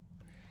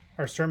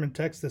Our sermon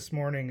text this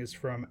morning is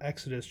from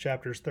Exodus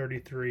chapters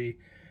 33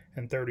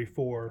 and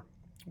 34.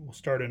 We'll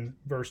start in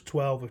verse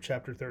 12 of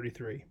chapter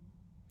 33.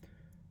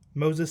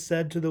 Moses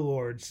said to the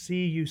Lord,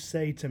 "See, you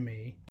say to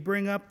me,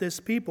 bring up this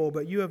people,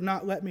 but you have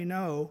not let me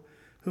know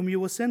whom you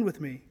will send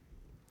with me.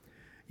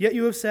 Yet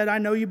you have said, I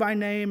know you by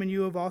name, and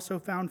you have also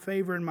found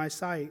favor in my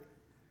sight.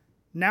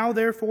 Now,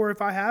 therefore,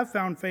 if I have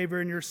found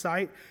favor in your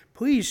sight,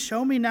 please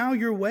show me now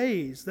your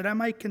ways, that I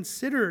might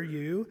consider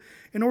you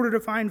in order to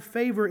find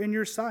favor in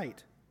your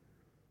sight.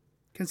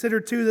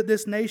 Consider, too, that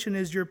this nation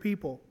is your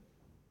people."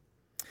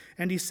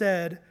 And he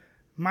said,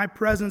 "My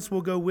presence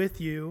will go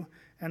with you,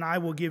 and I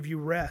will give you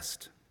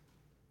rest."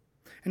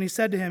 And he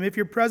said to him, "If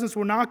your presence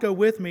will not go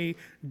with me,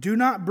 do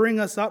not bring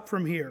us up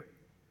from here.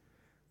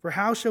 For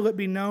how shall it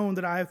be known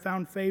that I have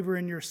found favor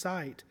in your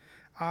sight,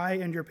 I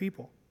and your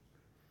people?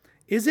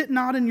 Is it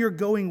not in your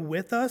going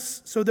with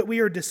us, so that we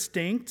are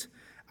distinct,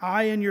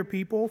 I and your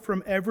people,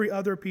 from every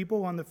other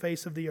people on the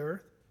face of the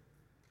earth?"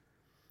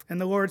 And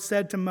the Lord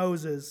said to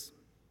Moses,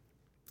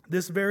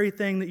 "This very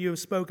thing that you have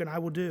spoken I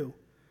will do,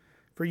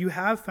 for you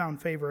have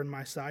found favor in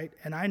my sight,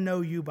 and I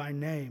know you by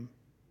name."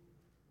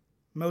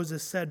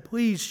 Moses said,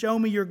 "Please show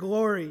me your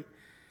glory."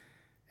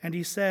 And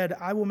he said,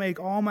 "I will make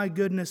all my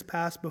goodness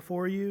pass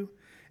before you,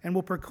 and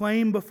will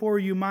proclaim before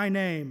you my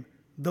name,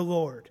 the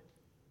Lord.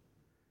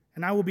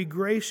 And I will be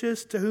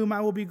gracious to whom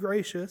I will be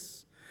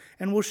gracious,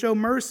 and will show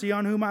mercy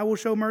on whom I will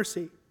show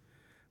mercy.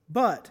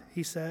 But,"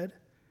 he said,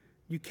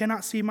 "you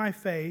cannot see my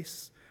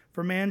face,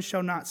 for man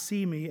shall not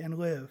see me and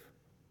live."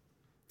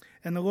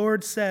 And the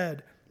Lord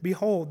said,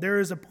 "Behold, there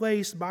is a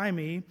place by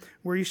me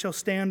where you shall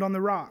stand on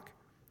the rock.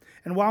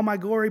 And while my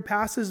glory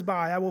passes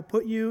by, I will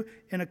put you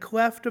in a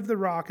cleft of the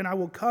rock, and I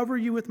will cover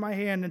you with my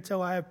hand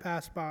until I have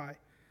passed by.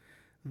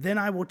 Then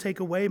I will take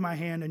away my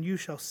hand, and you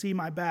shall see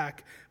my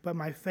back, but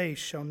my face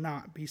shall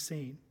not be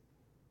seen."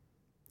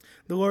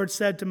 The Lord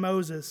said to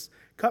Moses,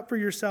 "Cut for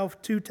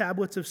yourself 2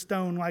 tablets of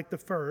stone like the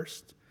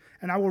first,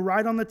 and I will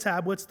write on the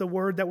tablets the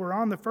word that were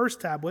on the first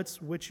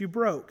tablets, which you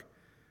broke.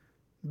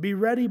 Be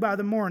ready by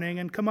the morning,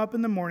 and come up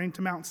in the morning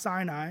to Mount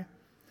Sinai,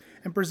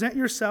 and present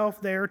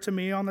yourself there to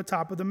me on the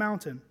top of the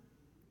mountain.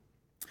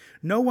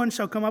 No one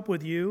shall come up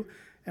with you,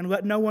 and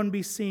let no one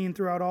be seen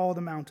throughout all the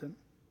mountain.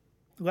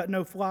 Let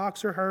no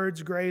flocks or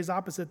herds graze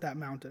opposite that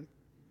mountain."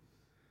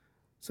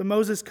 So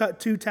Moses cut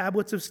 2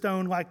 tablets of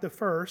stone like the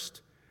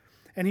first,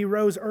 and he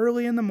rose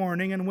early in the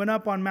morning and went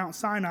up on Mount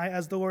Sinai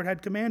as the Lord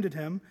had commanded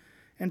him,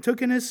 and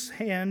took in his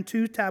hand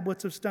 2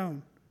 tablets of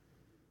stone.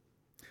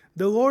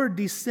 The Lord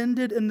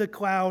descended in the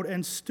cloud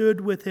and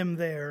stood with him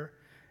there,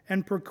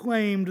 and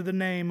proclaimed the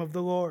name of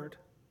the Lord.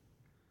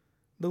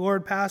 The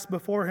Lord passed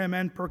before him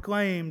and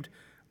proclaimed,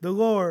 the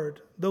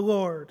Lord,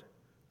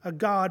 a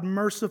God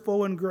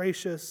merciful and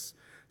gracious,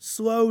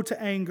 slow to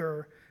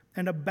anger,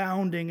 and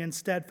abounding in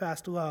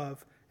steadfast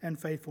love and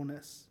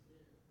faithfulness,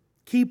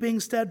 keeping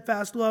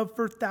steadfast love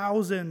for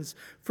thousands,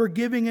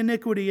 forgiving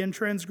iniquity and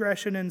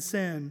transgression and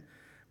sin,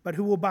 but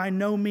who will by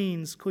no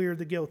means clear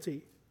the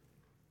guilty,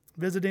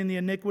 visiting the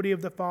iniquity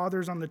of the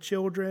fathers on the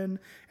children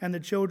and the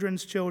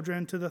children's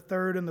children to the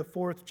 3rd and the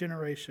 4th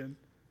generation.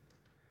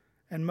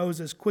 And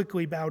Moses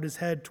quickly bowed his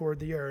head toward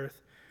the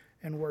earth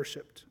and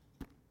worshipped.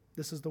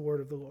 This is the word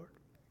of the Lord.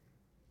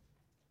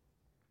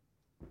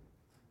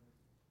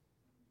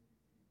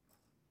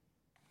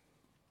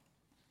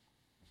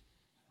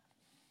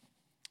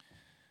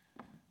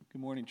 Good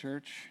morning,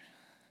 church.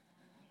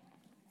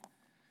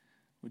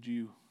 Would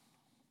you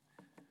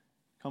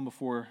come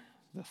before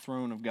the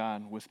throne of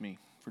God with me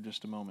for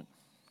just a moment?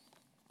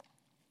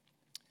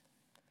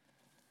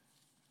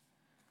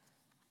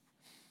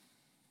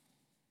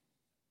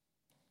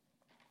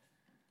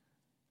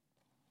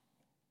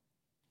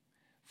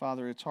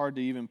 Father, it's hard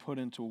to even put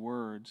into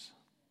words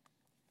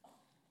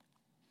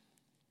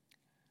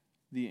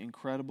the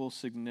incredible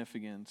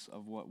significance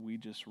of what we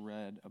just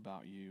read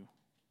about you.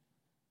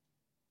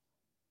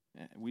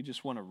 We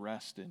just want to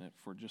rest in it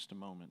for just a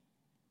moment.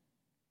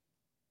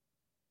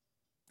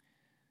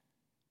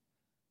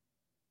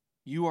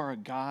 You are a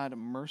God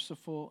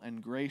merciful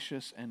and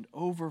gracious and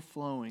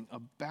overflowing,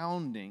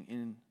 abounding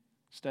in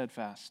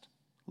steadfast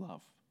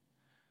love.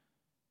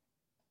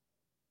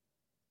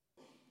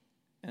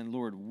 And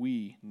Lord,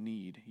 we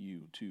need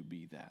you to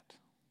be that.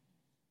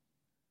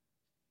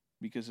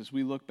 Because as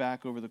we look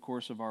back over the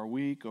course of our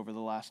week, over the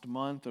last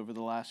month, over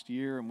the last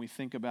year, and we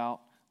think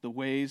about the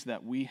ways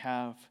that we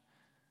have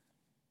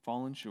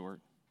fallen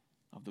short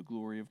of the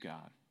glory of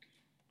God,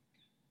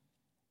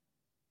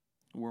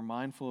 we're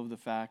mindful of the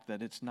fact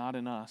that it's not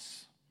in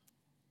us,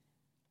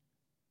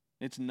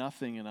 it's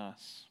nothing in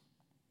us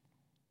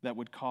that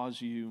would cause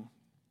you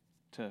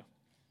to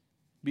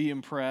be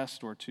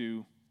impressed or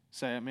to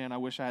say, man, I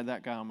wish I had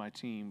that guy on my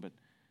team, but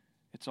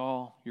it's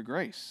all your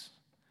grace.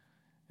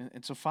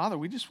 And so, Father,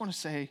 we just want to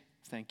say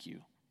thank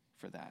you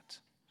for that.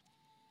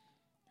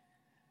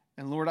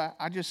 And Lord,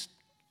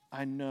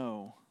 I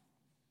know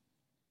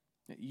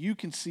that you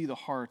can see the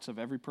hearts of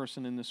every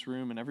person in this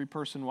room and every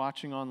person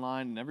watching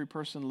online and every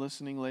person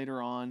listening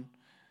later on.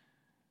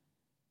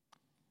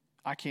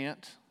 I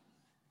can't.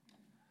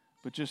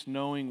 But just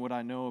knowing what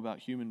I know about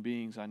human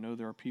beings, I know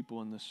there are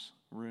people in this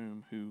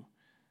room who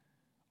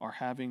are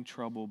having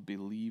trouble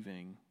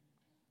believing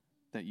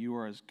that you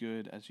are as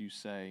good as you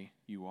say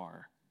you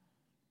are.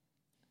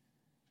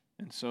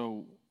 And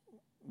so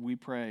we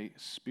pray,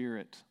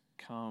 Spirit,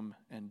 come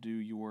and do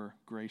your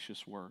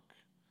gracious work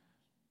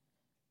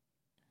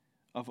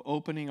of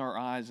opening our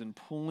eyes and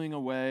pulling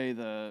away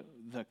the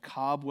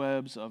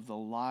cobwebs of the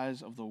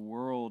lies of the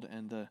world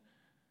and the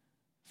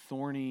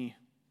thorny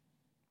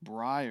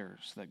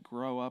briars that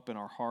grow up in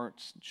our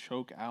hearts and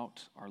choke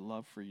out our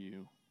love for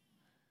you,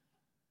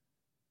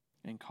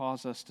 and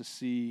cause us to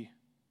see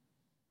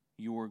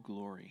your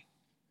glory.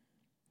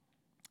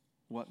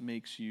 What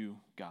makes you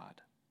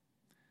God?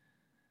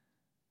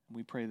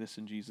 We pray this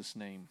in Jesus'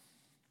 name.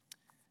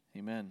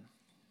 Amen.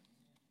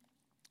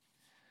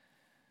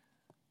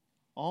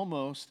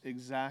 Almost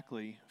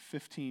exactly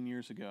 15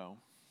 years ago,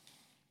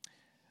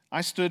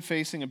 I stood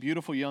facing a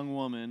beautiful young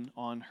woman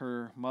on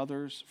her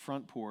mother's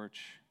front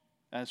porch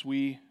as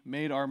we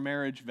made our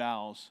marriage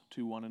vows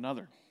to one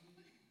another.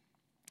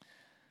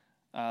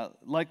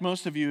 Like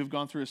most of you who've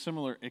gone through a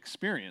similar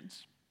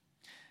experience,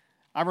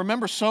 I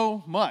remember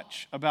so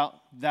much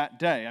about that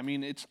day. I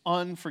mean, it's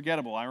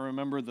unforgettable. I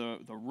remember the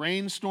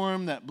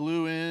rainstorm that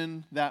blew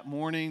in that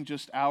morning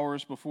just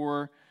hours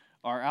before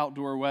our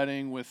outdoor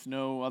wedding with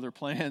no other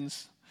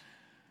plans.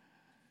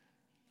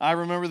 I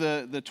remember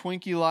the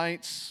Twinkie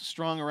lights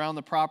strung around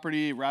the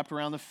property, wrapped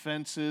around the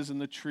fences and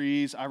the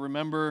trees. I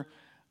remember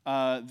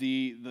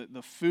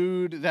the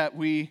food that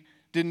we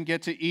didn't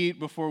get to eat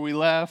before we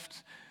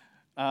left.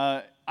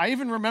 I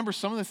even remember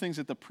some of the things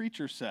that the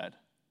preacher said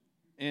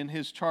in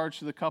his charge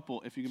to the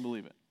couple, if you can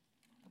believe it.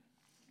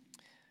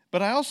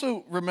 But I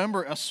also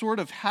remember a sort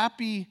of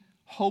happy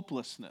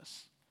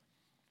hopelessness.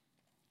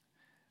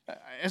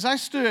 As I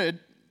stood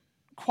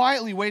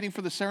quietly waiting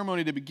for the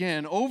ceremony to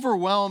begin,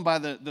 overwhelmed by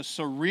the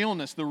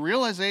surrealness, the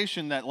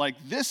realization that, like,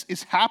 this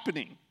is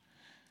happening,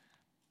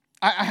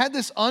 I had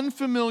this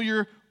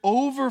unfamiliar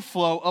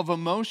overflow of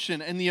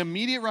emotion and the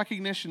immediate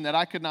recognition that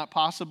I could not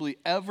possibly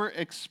ever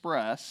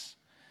express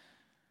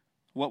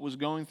what was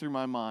going through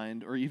my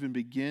mind or even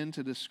begin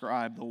to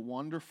describe the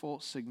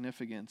wonderful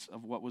significance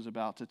of what was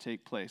about to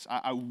take place.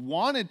 I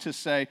wanted to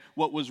say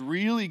what was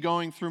really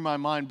going through my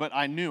mind, but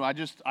I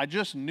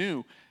just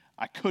knew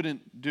I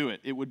couldn't do it.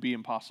 It would be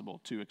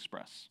impossible to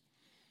express.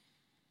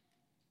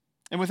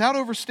 And without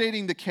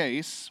overstating the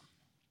case,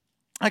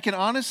 I can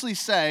honestly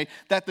say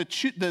that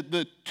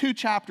the two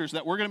chapters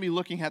that we're going to be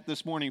looking at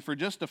this morning for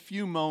just a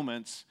few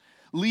moments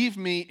leave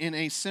me in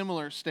a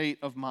similar state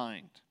of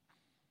mind.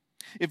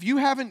 If you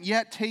haven't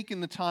yet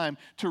taken the time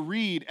to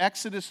read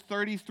Exodus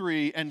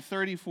 33 and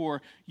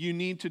 34, you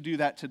need to do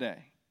that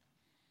today.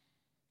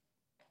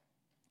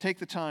 Take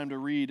the time to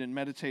read and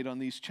meditate on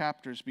these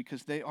chapters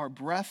because they are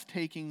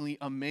breathtakingly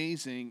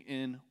amazing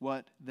in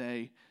what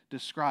they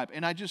describe.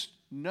 And I just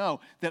know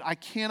that I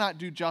cannot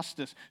do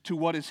justice to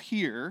what is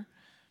here,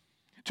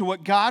 to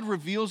what God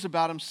reveals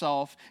about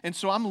himself. And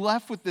so I'm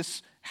left with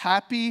this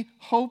happy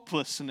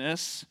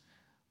hopelessness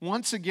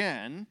once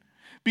again,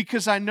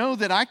 because I know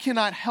that I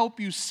cannot help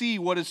you see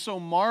what is so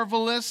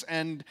marvelous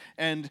and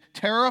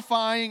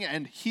terrifying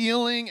and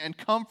healing and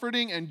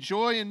comforting and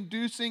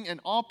joy-inducing and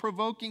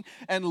awe-provoking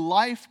and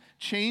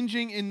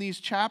life-changing in these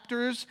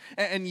chapters.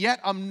 And yet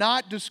I'm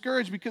not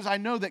discouraged because I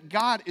know that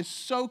God is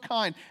so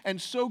kind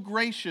and so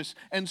gracious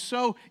and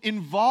so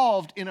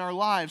involved in our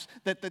lives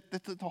that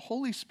the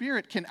Holy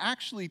Spirit can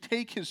actually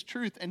take his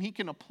truth and he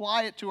can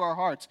apply it to our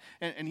hearts.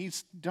 And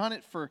he's done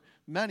it for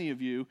many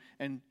of you,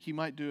 and he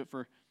might do it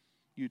for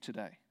you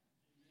today.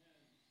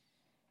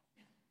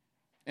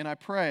 And I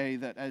pray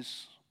that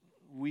as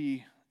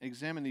we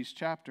examine these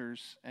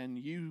chapters and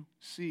you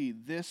see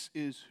this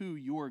is who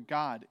your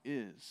God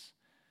is,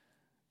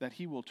 that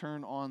he will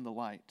turn on the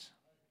light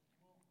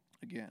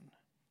again.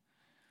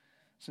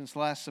 Since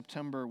last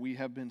September, we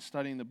have been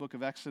studying the book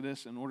of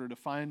Exodus in order to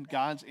find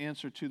God's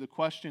answer to the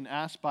question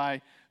asked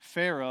by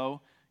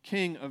Pharaoh,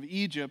 king of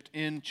Egypt,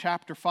 in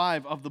chapter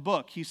 5 of the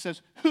book. He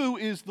says, "Who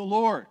is the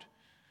Lord?"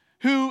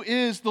 Who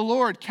is the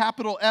Lord?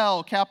 Capital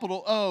L,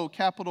 capital O,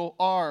 capital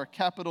R,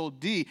 capital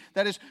D.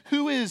 That is,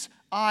 who is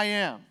I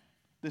am?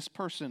 This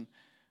person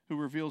who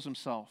reveals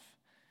himself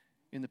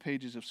in the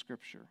pages of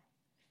Scripture.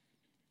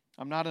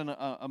 I'm not an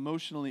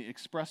emotionally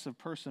expressive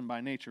person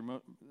by nature.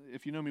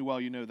 If you know me well,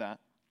 you know that.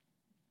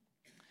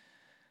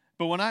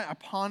 But when I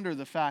ponder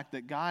the fact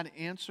that God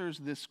answers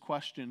this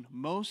question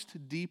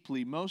most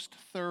deeply, most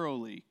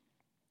thoroughly,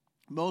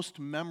 most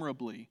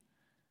memorably,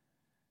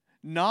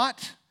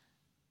 not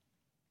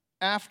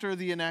after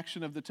the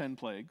enaction of the 10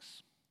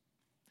 plagues,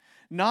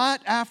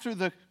 not after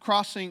the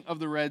crossing of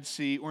the Red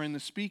Sea or in the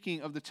speaking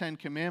of the 10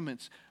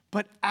 commandments,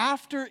 but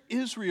after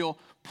Israel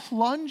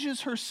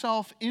plunges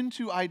herself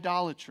into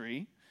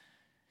idolatry,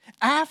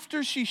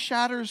 after she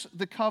shatters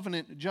the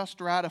covenant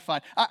just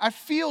ratified. I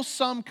feel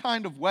some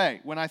kind of way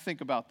when I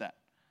think about that.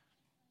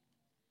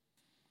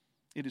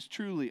 It is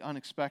truly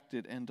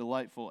unexpected and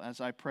delightful,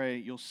 as I pray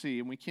you'll see.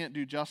 And we can't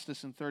do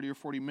justice in 30 or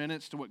 40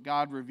 minutes to what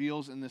God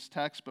reveals in this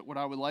text, but what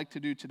I would like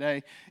to do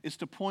today is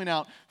to point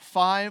out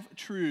 5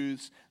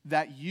 truths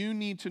that you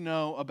need to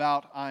know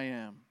about I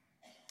Am.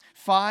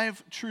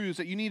 5 truths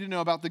that you need to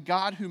know about the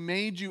God who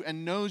made you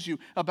and knows you,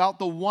 about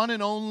the one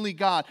and only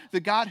God,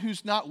 the God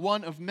who's not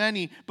one of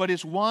many, but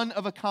is one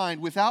of a kind,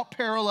 without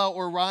parallel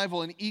or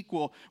rival and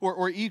equal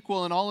or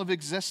equal in all of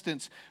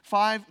existence.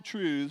 5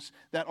 truths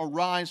that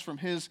arise from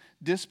his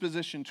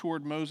disposition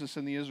toward Moses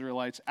and the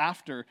Israelites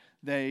after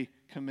they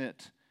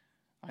commit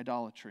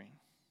idolatry.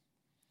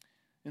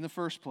 In the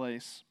first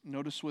place,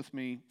 notice with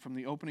me from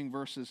the opening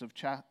verses of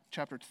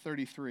chapter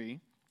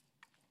 33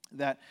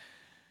 that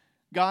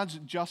God's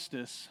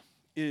justice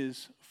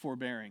is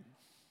forbearing.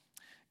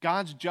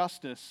 God's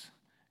justice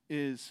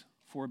is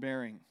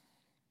forbearing.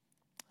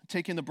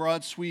 Taking the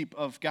broad sweep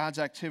of God's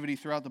activity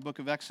throughout the book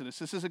of Exodus,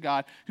 this is a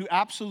God who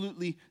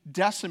absolutely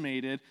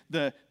decimated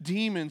the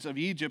demons of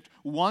Egypt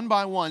one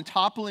by one,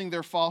 toppling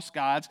their false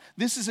gods.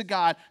 This is a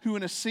God who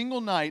in a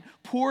single night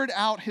poured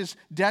out his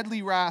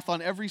deadly wrath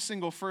on every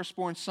single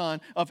firstborn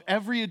son of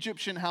every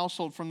Egyptian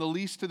household, from the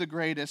least to the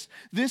greatest.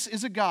 This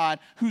is a God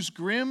whose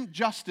grim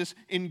justice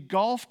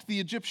engulfed the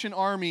Egyptian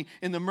army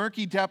in the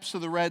murky depths of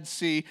the Red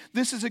Sea.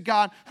 This is a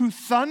God who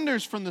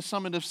thunders from the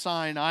summit of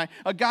Sinai,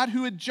 a God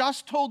who had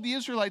just told the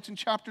Israelites in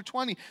chapter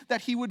 20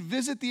 that he would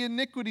visit the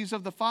iniquities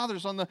of the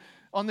fathers on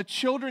the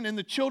children and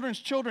the children's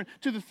children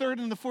to the 3rd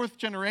and the 4th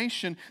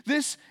generation.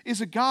 This is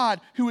a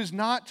God who is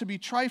not to be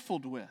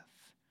trifled with.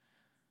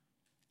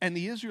 And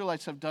the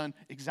Israelites have done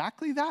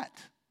exactly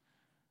that.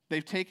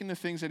 They've taken the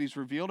things that he's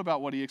revealed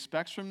about what he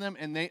expects from them,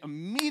 and they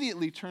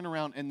immediately turn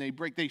around and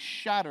they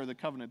shatter the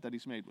covenant that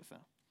he's made with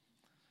them.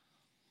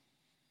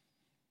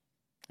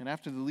 And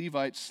after the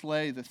Levites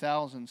slay the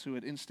thousands who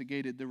had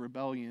instigated the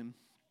rebellion,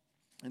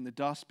 and the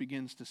dust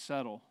begins to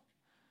settle,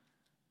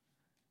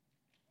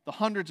 the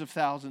hundreds of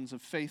thousands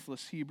of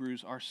faithless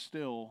Hebrews are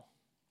still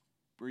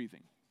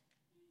breathing.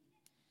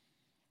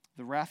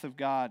 The wrath of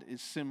God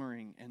is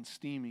simmering and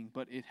steaming,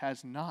 but it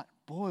has not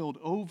boiled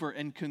over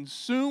and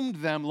consumed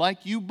them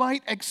like you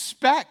might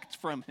expect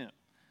from him.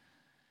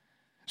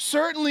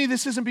 Certainly,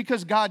 this isn't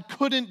because God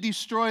couldn't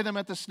destroy them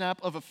at the snap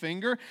of a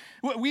finger.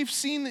 We've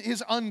seen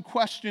his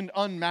unquestioned,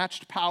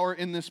 unmatched power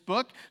in this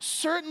book.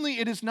 Certainly,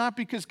 it is not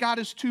because God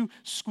is too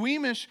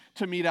squeamish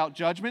to mete out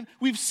judgment.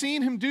 We've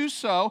seen him do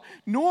so,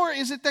 nor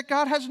is it that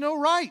God has no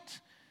right.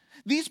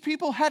 These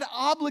people had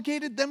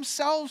obligated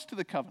themselves to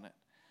the covenant,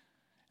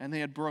 and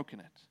they had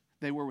broken it.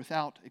 They were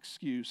without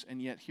excuse,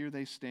 and yet here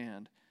they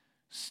stand,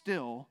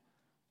 still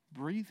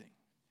breathing.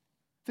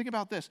 Think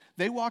about this.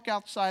 They walk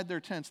outside their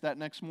tents that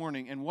next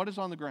morning, and what is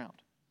on the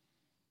ground?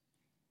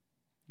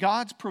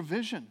 God's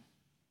provision.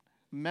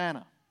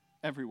 Manna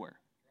everywhere.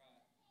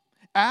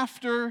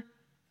 After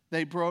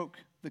they broke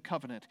the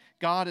covenant,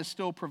 God is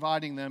still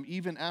providing them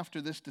even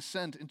after this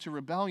descent into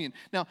rebellion.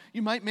 Now,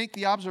 you might make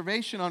the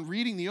observation on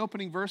reading the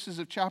opening verses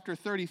of chapter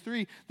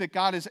 33 that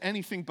God is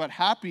anything but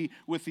happy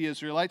with the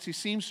Israelites. He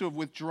seems to have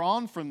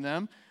withdrawn from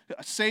them.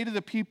 Say to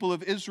the people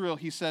of Israel,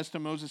 he says to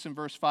Moses in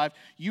verse 5,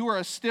 you are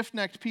a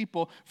stiff-necked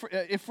people.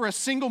 If for a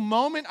single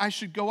moment I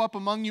should go up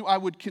among you, I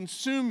would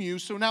consume you.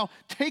 So now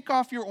take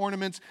off your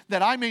ornaments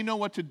that I may know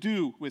what to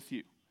do with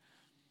you.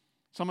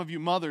 Some of you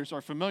mothers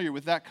are familiar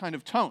with that kind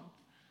of tone.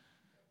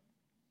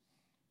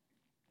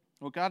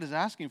 What God is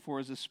asking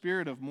for is a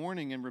spirit of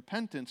mourning and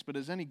repentance, but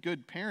as any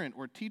good parent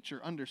or teacher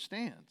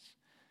understands,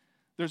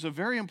 there's a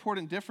very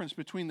important difference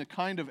between the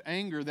kind of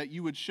anger that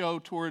you would show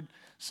toward,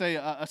 say,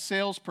 a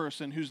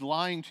salesperson who's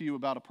lying to you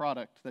about a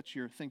product that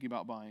you're thinking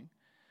about buying,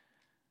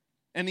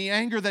 and the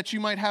anger that you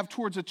might have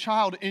towards a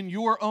child in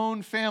your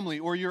own family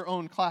or your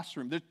own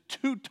classroom. They're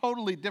 2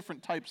 totally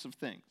different types of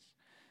things.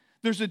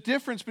 There's a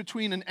difference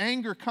between an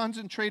anger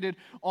concentrated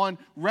on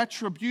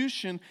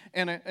retribution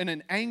and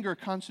an anger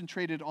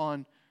concentrated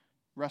on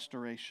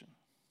restoration.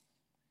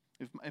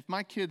 If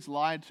my kids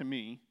lied to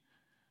me,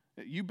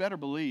 you better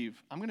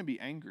believe I'm going to be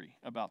angry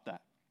about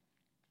that.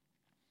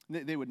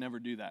 They would never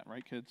do that,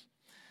 right, kids?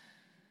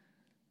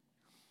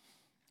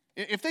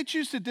 If they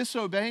choose to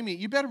disobey me,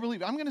 you better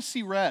believe I'm going to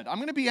see red. I'm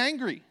going to be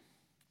angry.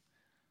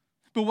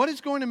 But what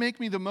is going to make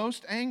me the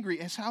most angry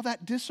is how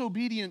that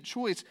disobedient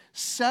choice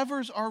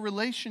severs our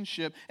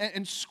relationship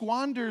and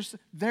squanders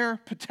their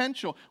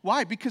potential.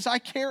 Why? Because I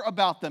care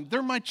about them.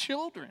 They're my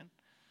children.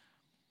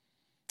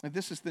 And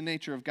this is the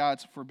nature of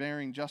God's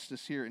forbearing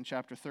justice here in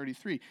chapter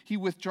 33. He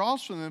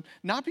withdraws from them,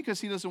 not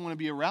because he doesn't want to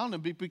be around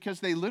them, but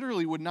because they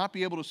literally would not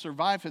be able to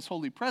survive his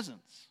holy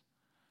presence.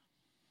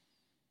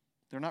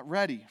 They're not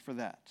ready for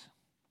that.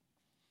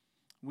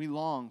 We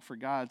long for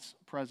God's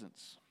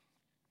presence.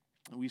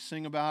 We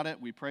sing about it,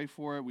 we pray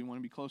for it, we want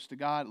to be close to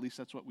God, at least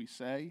that's what we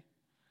say.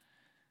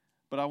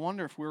 But I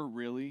wonder if we're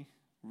really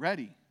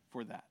ready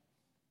for that.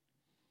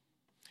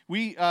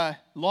 We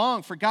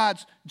long for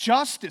God's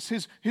justice,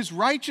 His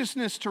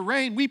righteousness to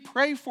reign. We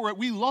pray for it.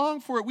 We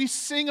long for it. We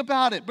sing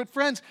about it. But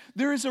friends,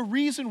 there is a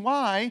reason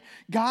why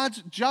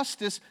God's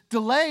justice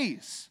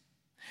delays.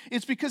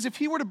 It's because if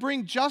he were to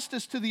bring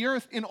justice to the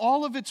earth in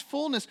all of its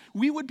fullness,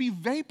 we would be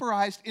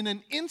vaporized in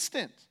an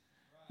instant.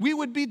 We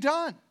would be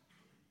done.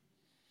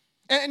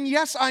 And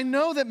yes, I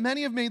know that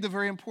many have made the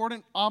very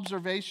important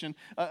observation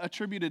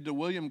attributed to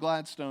William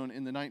Gladstone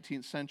in the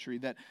 19th century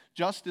that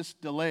justice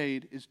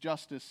delayed is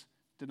justice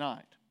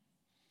denied.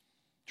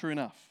 True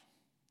enough.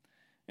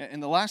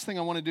 And the last thing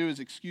I want to do is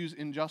excuse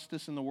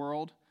injustice in the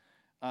world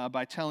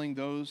by telling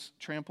those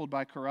trampled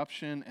by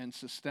corruption and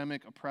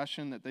systemic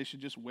oppression that they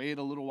should just wait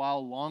a little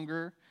while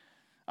longer.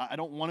 I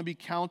don't want to be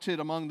counted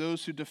among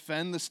those who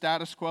defend the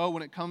status quo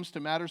when it comes to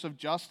matters of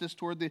justice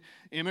toward the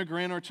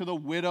immigrant or to the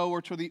widow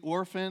or to the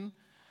orphan.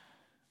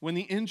 When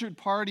the injured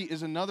party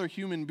is another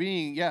human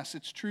being, yes,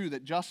 it's true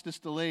that justice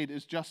delayed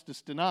is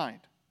justice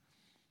denied.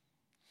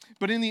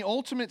 But in the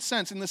ultimate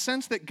sense, in the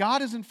sense that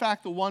God is in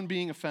fact the one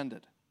being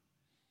offended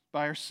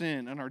by our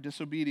sin and our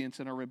disobedience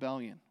and our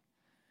rebellion,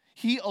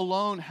 he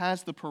alone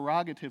has the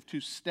prerogative to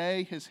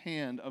stay his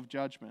hand of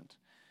judgment.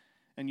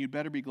 And you'd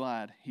better be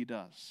glad he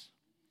does.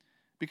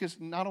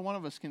 Because not a one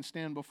of us can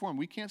stand before him.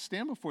 We can't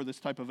stand before this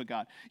type of a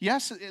God.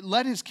 Yes,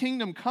 let his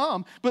kingdom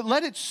come, but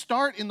let it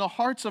start in the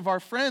hearts of our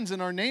friends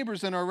and our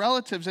neighbors and our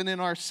relatives and in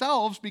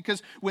ourselves,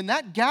 because when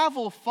that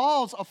gavel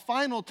falls a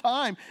final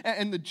time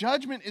and the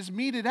judgment is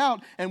meted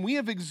out and we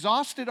have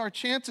exhausted our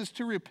chances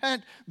to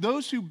repent,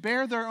 those who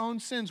bear their own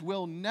sins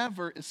will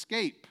never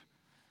escape.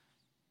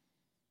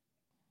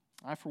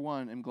 I, for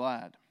one, am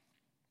glad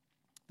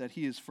that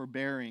he is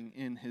forbearing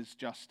in his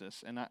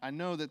justice. And I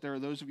know that there are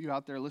those of you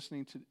out there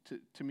listening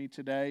to me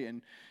today,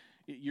 and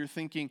you're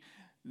thinking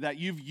that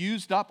you've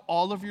used up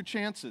all of your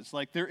chances,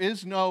 like there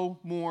is no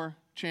more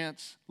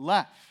chance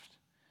left,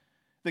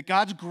 that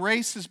God's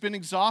grace has been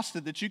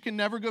exhausted, that you can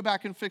never go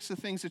back and fix the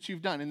things that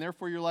you've done, and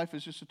therefore your life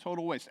is just a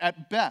total waste.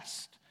 At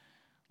best,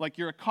 like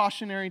you're a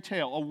cautionary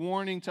tale, a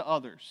warning to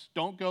others.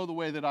 Don't go the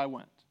way that I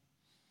went.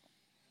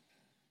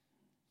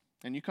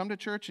 And you come to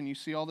church and you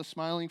see all the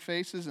smiling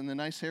faces and the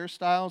nice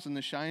hairstyles and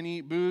the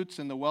shiny boots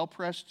and the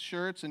well-pressed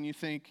shirts, and you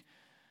think,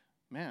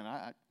 man,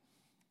 I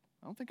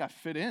don't think I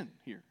fit in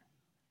here.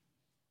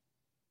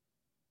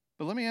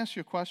 But let me ask you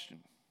a question.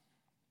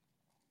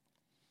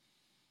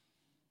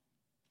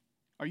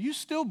 Are you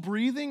still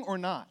breathing or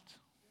not?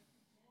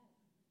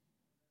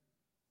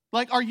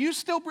 Like, are you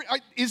still breathing?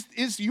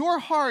 Is your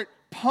heart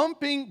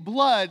pumping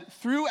blood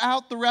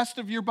throughout the rest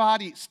of your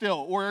body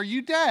still, or are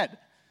you dead?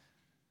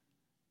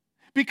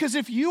 Because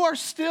if you are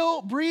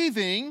still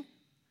breathing,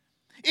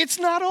 it's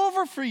not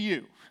over for you.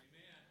 Amen.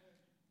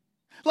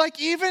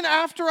 Like even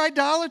after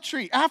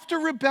idolatry, after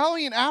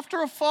rebellion,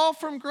 after a fall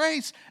from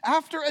grace,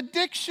 after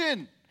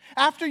addiction,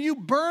 after you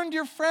burned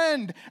your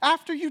friend,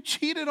 after you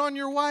cheated on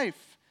your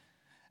wife,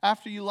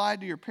 after you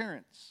lied to your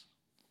parents,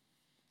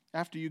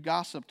 after you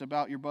gossiped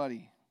about your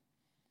buddy,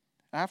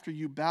 after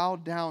you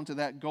bowed down to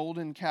that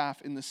golden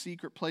calf in the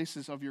secret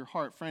places of your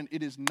heart, friend,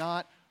 it is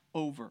not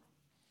over.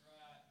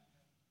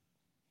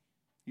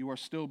 You are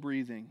still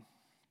breathing,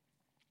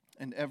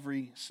 and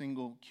every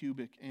single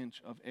cubic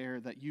inch of air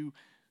that you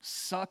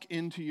suck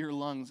into your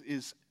lungs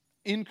is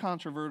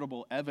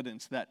incontrovertible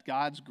evidence that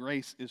God's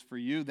grace is for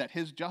you, that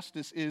his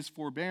justice is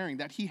forbearing,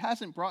 that he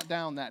hasn't brought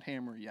down that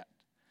hammer yet.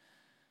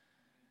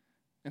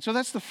 And so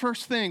that's the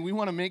first thing we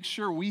want to make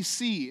sure we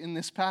see in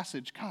this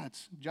passage.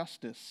 God's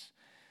justice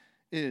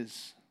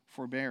is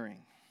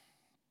forbearing.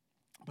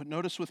 But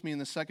notice with me in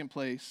the second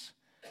place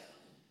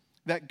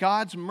that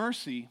God's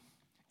mercy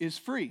is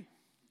free.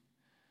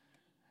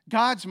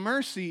 God's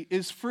mercy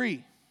is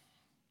free.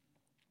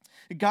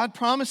 God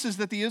promises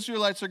that the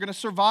Israelites are going to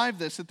survive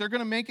this, that they're going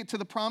to make it to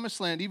the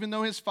promised land, even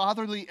though his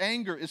fatherly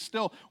anger is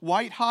still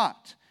white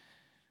hot.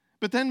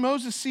 But then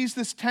Moses sees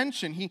this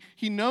tension.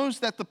 He knows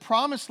that the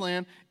promised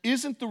land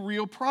isn't the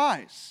real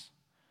prize.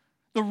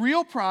 The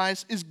real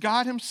prize is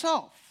God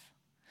himself.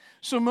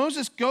 So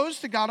Moses goes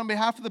to God on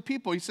behalf of the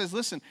people. He says,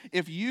 listen,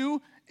 if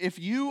you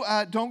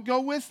don't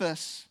go with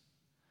us,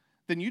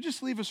 then you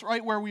just leave us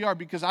right where we are,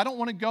 because I don't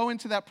want to go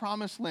into that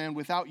promised land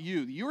without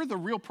you. You're the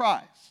real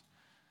prize.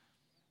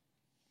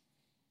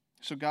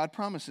 So God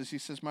promises, he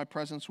says, my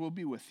presence will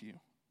be with you.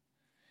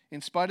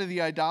 In spite of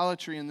the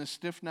idolatry and the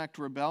stiff-necked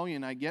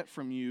rebellion I get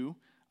from you,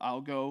 I'll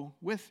go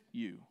with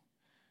you.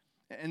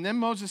 And then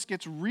Moses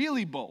gets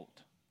really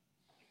bold.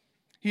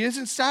 He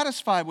isn't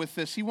satisfied with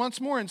this. He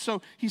wants more. And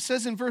so he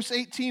says in verse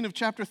 18 of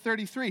chapter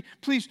 33,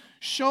 please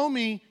show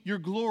me your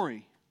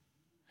glory.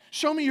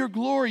 Show me your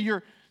glory.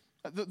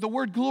 The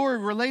word glory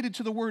related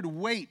to the word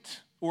weight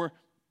or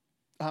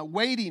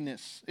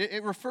weightiness.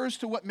 It refers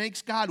to what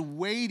makes God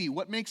weighty,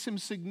 what makes him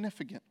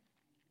significant.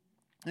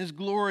 His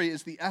glory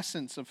is the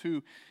essence of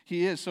who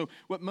he is. So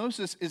what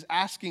Moses is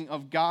asking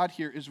of God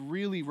here is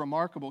really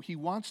remarkable. He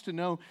wants to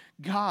know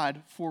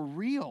God for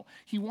real.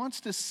 He wants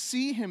to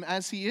see him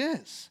as he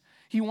is.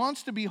 He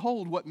wants to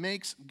behold what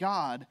makes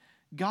God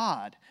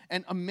God.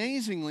 And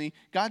amazingly,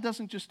 God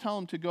doesn't just tell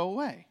him to go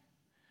away.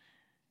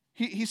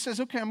 He says,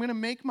 okay, I'm going to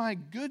make my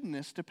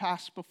goodness to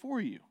pass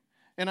before you.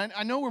 And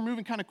I know we're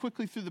moving kind of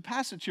quickly through the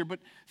passage here,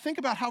 but think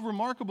about how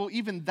remarkable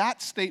even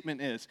that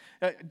statement is.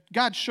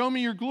 God, show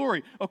me your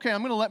glory. Okay, I'm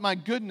going to let my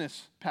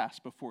goodness pass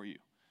before you.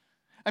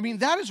 I mean,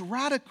 that is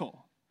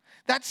radical.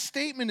 That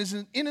statement is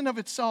in and of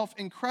itself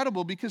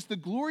incredible because the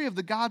glory of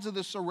the gods of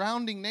the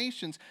surrounding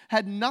nations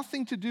had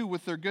nothing to do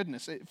with their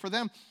goodness. For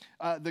them,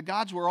 the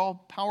gods were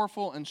all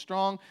powerful and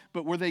strong,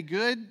 but were they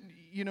good?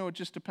 You know, it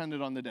just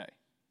depended on the day.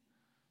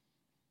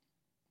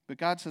 But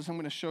God says, I'm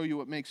going to show you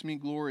what makes me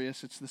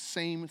glorious. It's the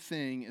same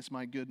thing as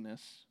my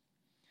goodness.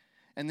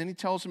 And then he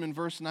tells him in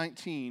verse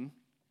 19,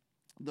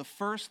 the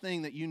first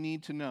thing that you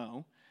need to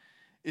know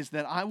is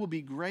that I will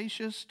be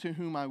gracious to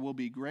whom I will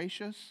be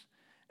gracious,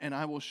 and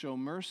I will show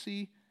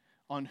mercy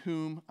on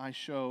whom I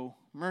show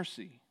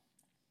mercy.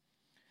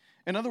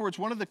 In other words,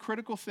 one of the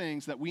critical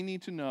things that we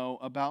need to know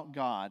about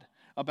God,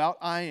 about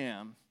I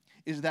am,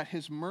 is that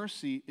his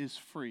mercy is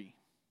free.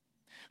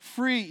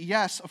 Free,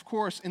 yes, of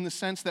course, in the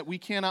sense that we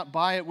cannot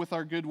buy it with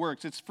our good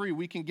works. It's free.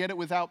 We can get it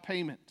without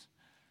payment.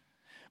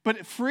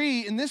 But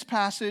free in this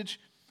passage,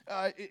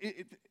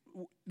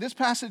 this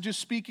passage is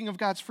speaking of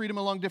God's freedom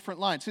along different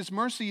lines. His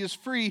mercy is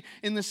free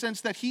in the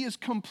sense that he is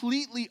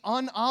completely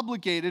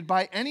unobligated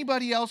by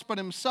anybody else but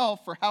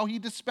himself for how he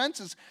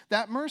dispenses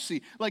that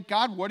mercy. Like,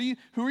 God, who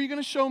are you going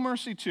to show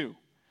mercy to?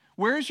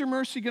 Where is your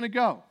mercy going to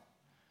go?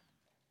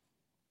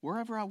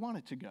 Wherever I want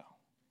it to go.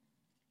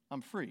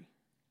 I'm free.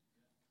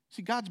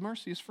 See, God's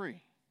mercy is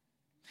free.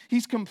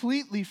 He's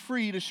completely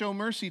free to show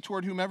mercy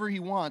toward whomever he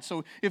wants.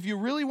 So if you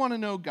really want to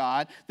know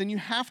God, then you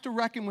have to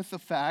reckon with the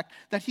fact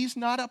that he's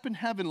not up in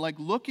heaven like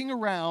looking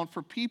around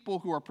for people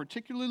who are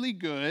particularly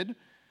good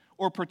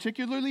or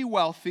particularly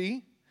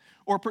wealthy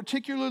or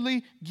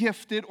particularly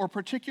gifted or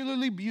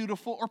particularly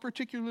beautiful or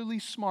particularly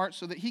smart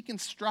so that he can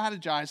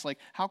strategize like,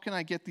 how can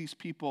I get these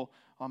people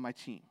on my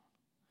team?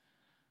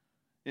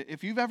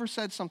 If you've ever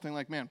said something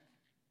like, man,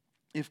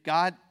 if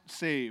God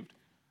saved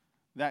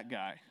that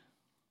guy,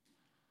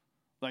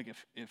 like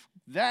if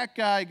that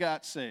guy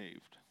got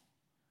saved,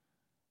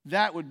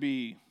 that would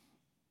be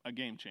a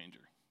game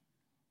changer.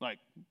 Like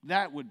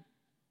that would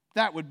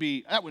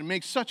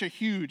make such a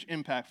huge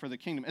impact for the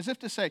kingdom. As if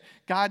to say,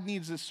 God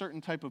needs this certain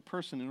type of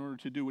person in order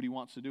to do what he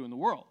wants to do in the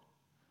world.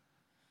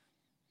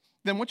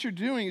 Then what you're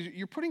doing is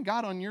you're putting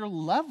God on your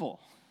level.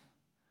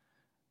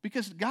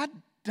 Because God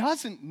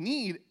doesn't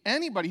need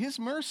anybody. His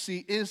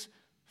mercy is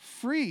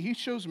free. He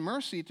shows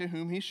mercy to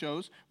whom he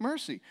shows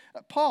mercy.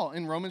 Paul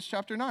in Romans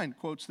chapter 9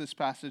 quotes this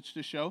passage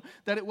to show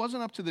that it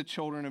wasn't up to the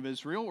children of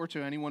Israel or to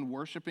anyone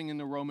worshiping in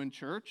the Roman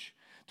church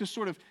to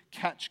sort of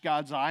catch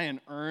God's eye and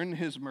earn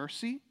his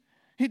mercy.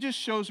 He just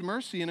shows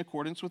mercy in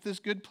accordance with his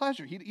good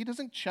pleasure. He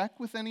doesn't check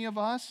with any of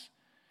us.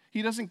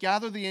 He doesn't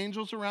gather the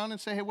angels around and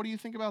say, hey, what do you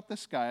think about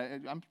this guy?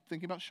 I'm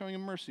thinking about showing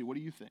him mercy. What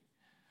do you think?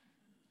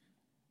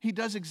 He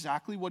does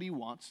exactly what he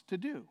wants to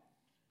do.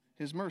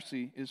 His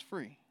mercy is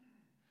free.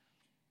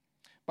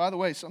 By the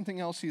way, something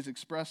else he's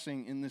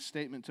expressing in this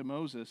statement to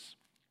Moses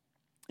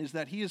is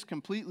that he is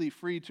completely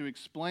free to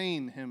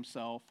explain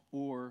himself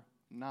or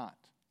not.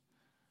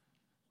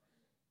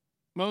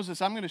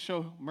 Moses, I'm going to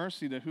show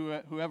mercy to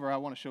whoever I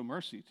want to show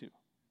mercy to.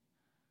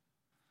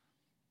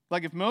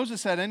 Like if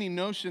Moses had any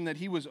notion that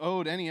he was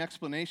owed any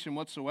explanation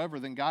whatsoever,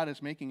 then God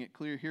is making it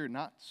clear here,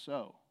 not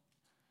so.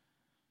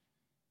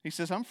 He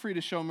says, I'm free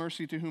to show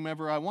mercy to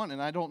whomever I want,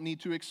 and I don't need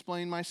to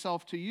explain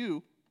myself to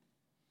you.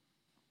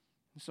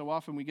 So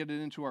often we get it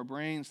into our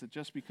brains that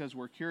just because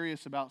we're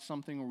curious about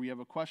something or we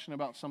have a question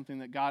about something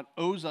that God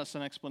owes us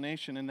an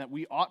explanation and that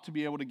we ought to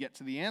be able to get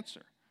to the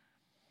answer.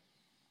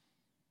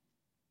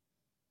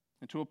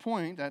 And to a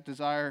point, that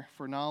desire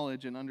for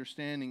knowledge and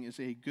understanding is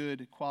a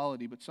good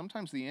quality, but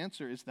sometimes the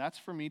answer is that's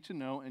for me to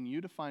know and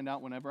you to find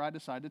out whenever I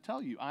decide to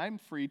tell you. I'm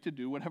free to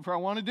do whatever I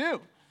want to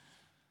do.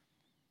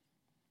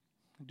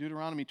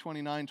 Deuteronomy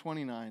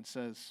 29:29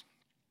 says,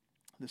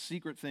 the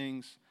secret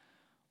things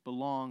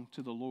belong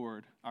to the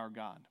Lord our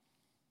God.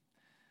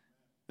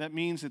 That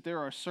means that there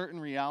are certain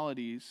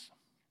realities,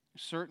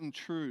 certain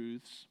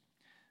truths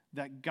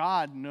that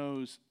God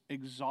knows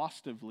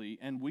exhaustively,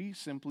 and we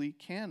simply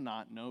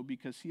cannot know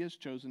because he has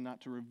chosen not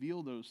to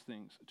reveal those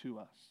things to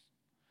us.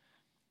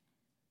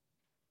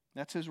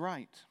 That's his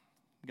right.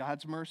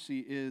 God's mercy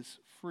is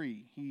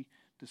free. He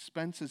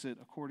dispenses it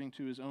according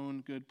to his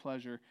own good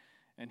pleasure,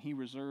 and he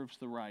reserves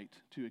the right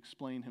to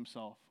explain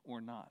himself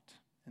or not.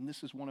 And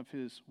this is one of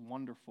his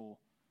wonderful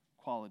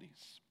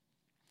qualities.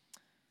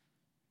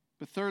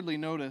 But thirdly,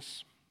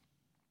 notice,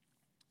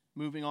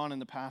 moving on in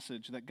the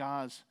passage, that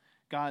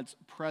God's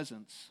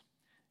presence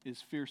is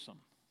fearsome.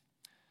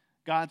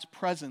 God's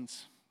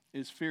presence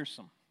is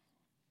fearsome.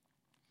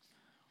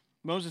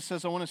 Moses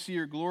says, I want to see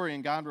your glory,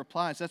 and God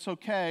replies, that's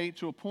okay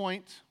to a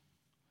point,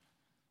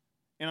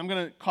 and I'm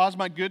going to cause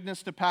my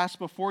goodness to pass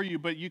before you,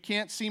 but you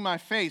can't see my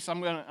face.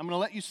 I'm going to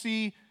let you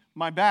see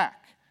my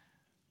back.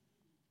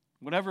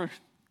 Whatever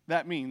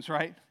that means,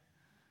 right?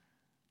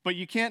 But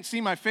you can't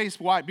see my face.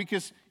 Why?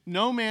 Because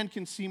no man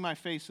can see my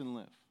face and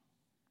live.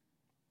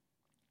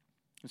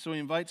 And so he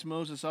invites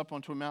Moses up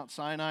onto Mount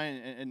Sinai,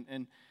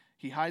 and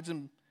he hides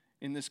him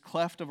in this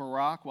cleft of a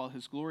rock while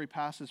his glory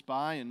passes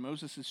by, and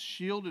Moses is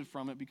shielded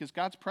from it because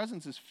God's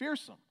presence is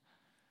fearsome.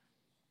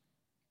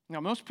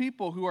 Now, most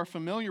people who are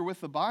familiar with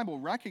the Bible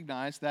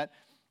recognize that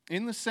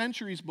in the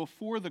centuries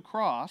before the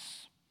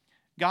cross,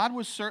 God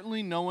was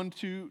certainly no one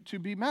to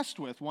be messed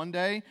with. One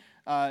day,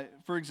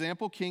 for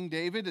example, King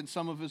David and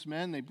some of his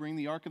men, they bring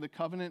the Ark of the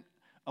Covenant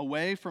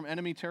away from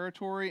enemy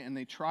territory, and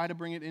they try to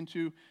bring it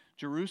into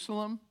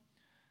Jerusalem.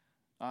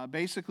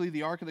 Basically,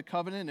 the Ark of the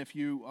Covenant, if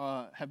you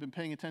have been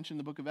paying attention to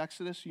the book of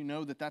Exodus, you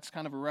know that that's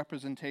kind of a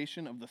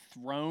representation of the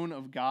throne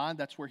of God.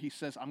 That's where he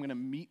says, I'm going to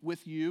meet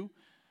with you.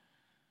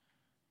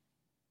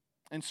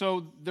 And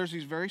so there's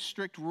these very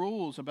strict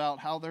rules about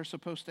how they're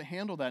supposed to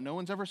handle that. No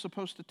one's ever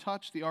supposed to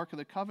touch the Ark of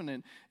the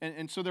Covenant.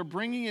 And so they're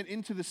bringing it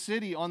into the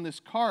city on this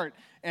cart,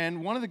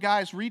 and one of the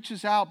guys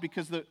reaches out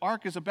because the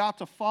Ark is about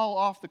to fall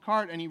off the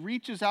cart, and he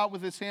reaches out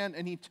with his hand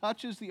and he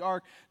touches the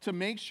Ark to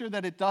make sure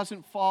that it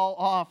doesn't fall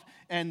off,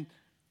 and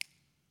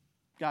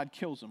God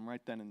kills him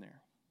right then and there.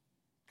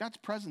 God's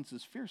presence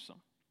is fearsome.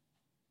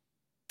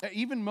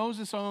 Even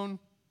Moses' own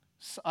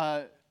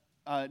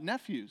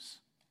nephews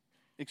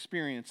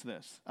experience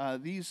this.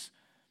 These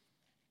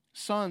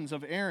sons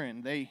of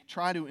Aaron, they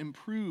try to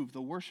improve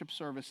the worship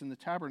service in the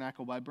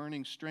tabernacle by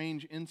burning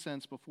strange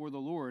incense before the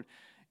Lord,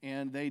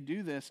 and they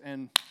do this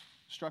and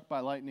struck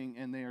by lightning,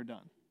 and they are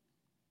done.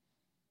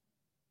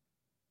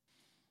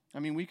 I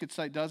mean, we could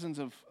cite dozens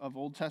of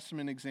Old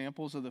Testament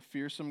examples of the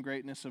fearsome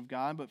greatness of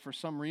God, but for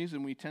some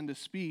reason we tend to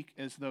speak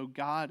as though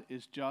God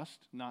is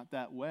just not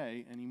that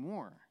way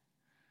anymore.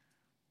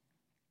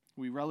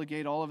 We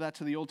relegate all of that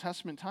to the Old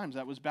Testament times.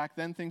 That was back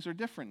then. Things are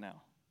different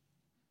now.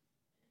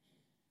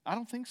 I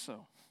don't think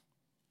so.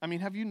 I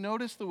mean, have you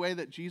noticed the way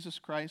that Jesus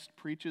Christ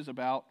preaches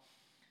about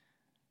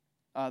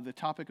the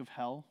topic of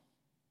hell?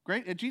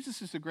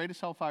 Jesus is the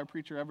greatest hellfire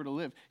preacher ever to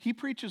live. He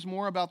preaches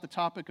more about the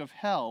topic of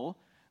hell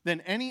than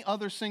any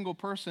other single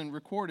person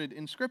recorded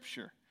in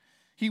Scripture.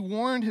 He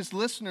warned his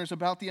listeners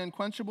about the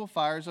unquenchable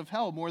fires of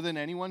hell more than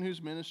anyone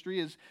whose ministry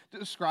is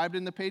described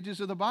in the pages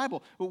of the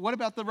Bible. But what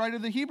about the writer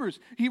of the Hebrews?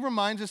 He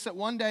reminds us that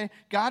one day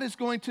God is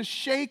going to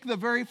shake the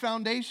very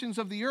foundations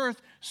of the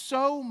earth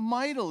so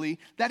mightily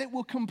that it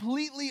will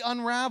completely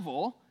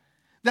unravel,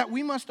 that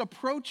we must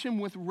approach him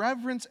with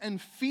reverence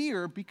and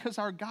fear because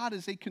our God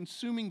is a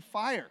consuming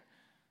fire.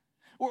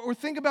 Or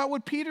think about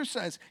what Peter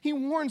says. He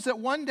warns that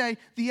one day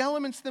the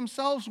elements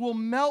themselves will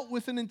melt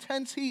with an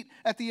intense heat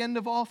at the end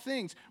of all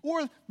things.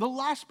 Or the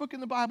last book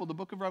in the Bible, the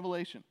book of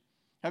Revelation.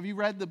 Have you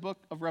read the book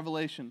of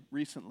Revelation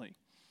recently?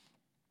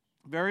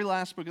 Very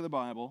last book of the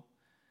Bible.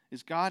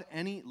 Is God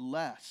any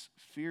less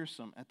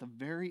fearsome at the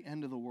very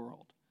end of the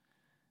world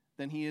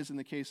than he is in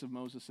the case of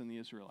Moses and the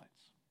Israelites?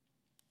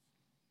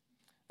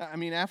 I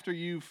mean, after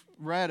you've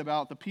read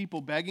about the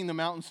people begging the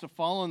mountains to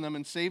fall on them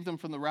and save them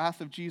from the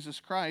wrath of Jesus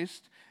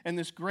Christ, and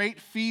this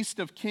great feast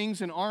of kings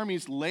and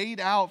armies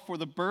laid out for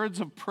the birds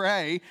of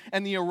prey,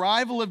 and the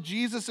arrival of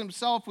Jesus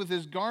himself with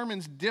his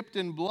garments dipped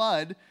in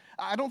blood,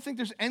 I don't think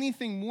there's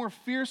anything more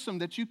fearsome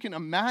that you can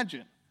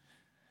imagine.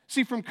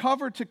 See, from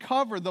cover to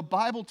cover, the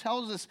Bible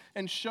tells us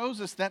and shows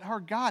us that our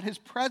God, his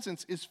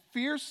presence, is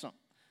fearsome.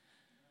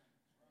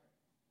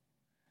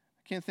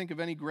 Can't think of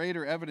any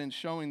greater evidence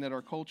showing that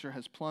our culture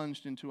has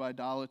plunged into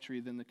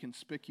idolatry than the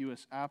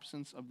conspicuous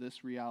absence of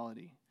this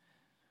reality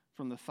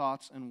from the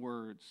thoughts and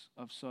words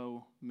of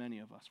so many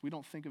of us. We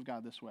don't think of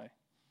God this way,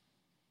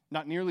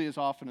 not nearly as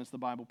often as the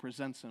Bible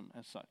presents him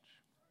as such.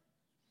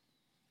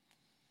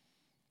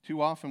 Too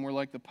often we're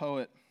like the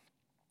poet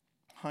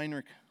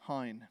Heinrich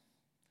Heine,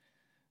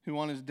 who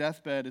on his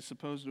deathbed is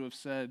supposed to have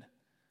said,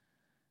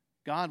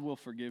 God will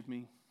forgive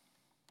me.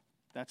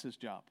 That's his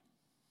job.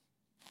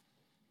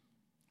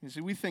 You see,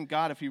 we think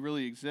God, if he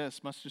really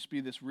exists, must just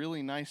be this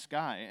really nice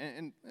guy.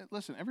 And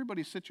listen,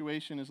 everybody's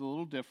situation is a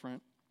little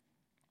different.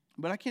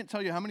 But I can't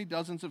tell you how many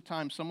dozens of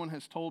times someone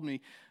has told me,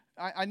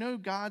 I know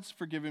God's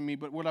forgiven me,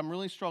 but what I'm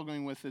really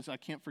struggling with is I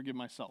can't forgive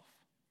myself.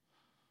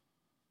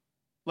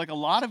 Like a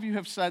lot of you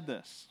have said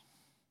this.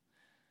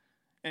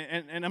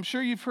 And I'm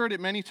sure you've heard it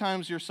many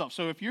times yourself.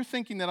 So if you're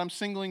thinking that I'm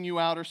singling you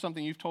out or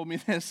something, you've told me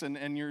this,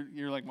 and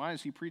you're like, why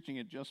is he preaching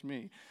it just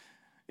me?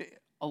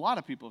 A lot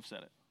of people have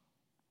said it.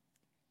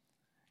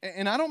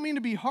 And I don't mean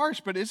to be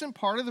harsh, but isn't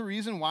part of the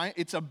reason why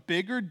it's a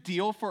bigger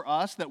deal for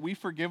us that we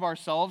forgive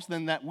ourselves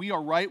than that we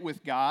are right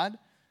with God?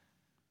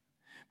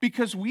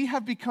 Because we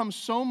have become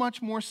so much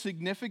more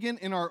significant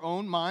in our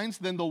own minds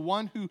than the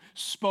one who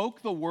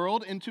spoke the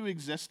world into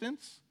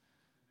existence.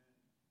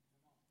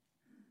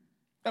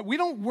 That we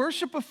don't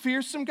worship a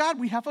fearsome God,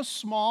 we have a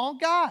small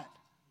God.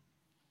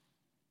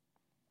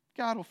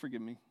 God will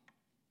forgive me.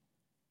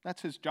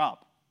 That's his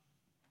job.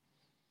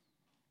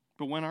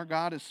 But when our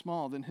God is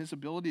small, then his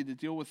ability to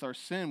deal with our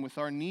sin, with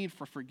our need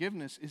for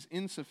forgiveness, is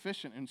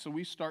insufficient. And so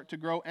we start to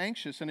grow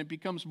anxious, and it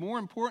becomes more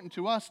important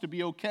to us to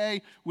be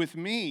okay with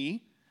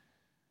me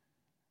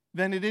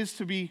than it is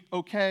to be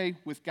okay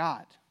with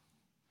God.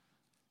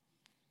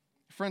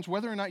 Friends,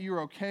 whether or not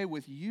you're okay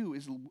with you,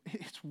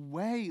 it's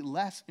way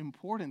less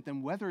important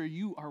than whether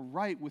you are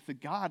right with the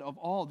God of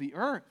all the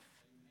earth.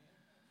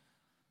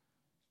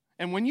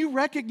 And when you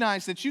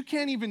recognize that you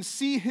can't even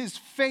see his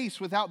face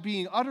without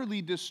being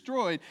utterly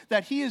destroyed,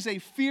 that he is a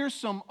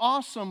fearsome,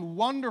 awesome,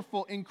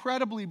 wonderful,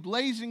 incredibly,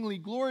 blazingly,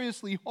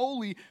 gloriously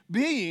holy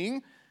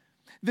being,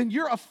 then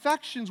your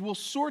affections will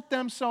sort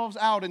themselves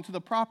out into the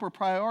proper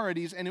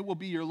priorities, and it will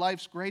be your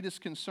life's greatest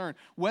concern,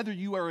 whether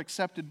you are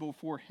accepted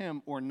before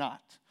him or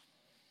not.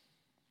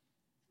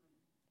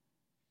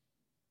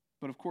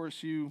 But of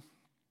course, you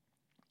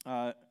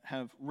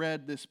have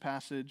read this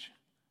passage,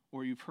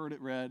 or you've heard it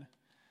read,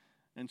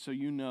 and so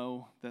you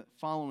know that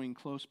following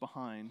close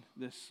behind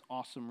this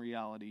awesome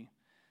reality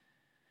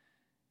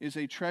is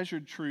a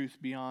treasured truth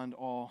beyond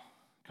all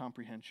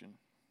comprehension.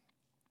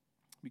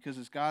 Because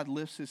as God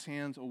lifts his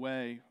hands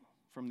away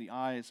from the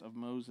eyes of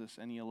Moses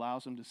and he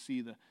allows him to see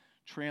the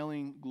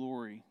trailing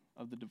glory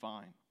of the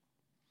divine,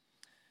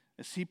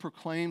 as he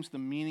proclaims the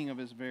meaning of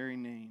his very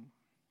name,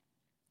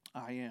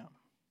 I am,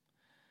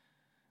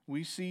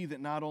 we see that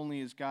not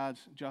only is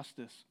God's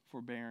justice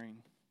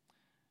forbearing,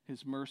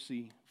 his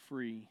mercy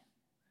free,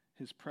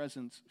 his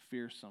presence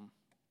fearsome,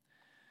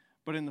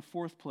 but in the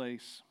fourth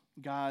place,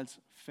 God's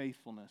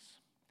faithfulness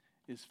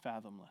is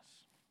fathomless.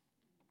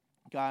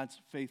 God's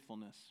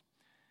faithfulness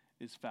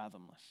is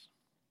fathomless.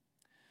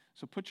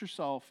 So put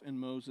yourself in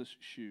Moses'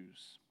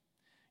 shoes.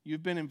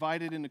 You've been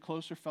invited into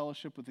closer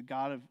fellowship with the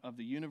God of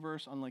the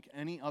universe, unlike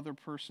any other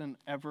person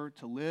ever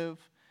to live.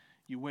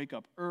 You wake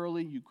up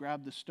early, you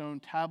grab the stone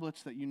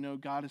tablets that you know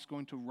God is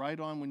going to write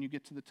on when you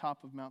get to the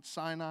top of Mount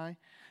Sinai,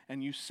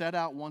 and you set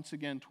out once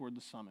again toward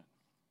the summit.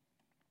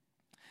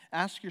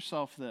 Ask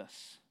yourself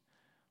this: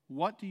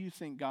 what do you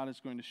think God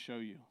is going to show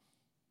you?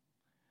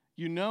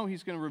 You know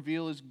he's going to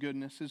reveal his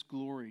goodness, his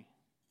glory.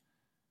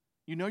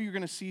 You know you're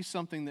going to see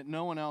something that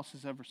no one else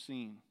has ever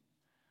seen.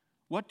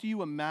 What do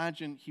you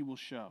imagine he will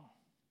show?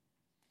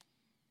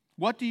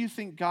 What do you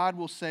think God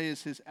will say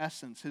is his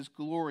essence, his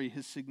glory,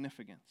 his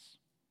significance?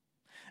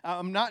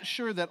 I'm not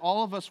sure that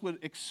all of us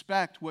would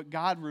expect what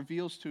God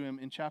reveals to him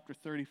in chapter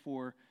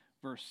 34,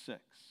 verse 6.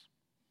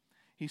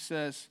 He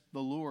says, the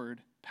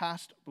Lord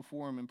passed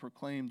before him and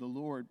proclaimed, the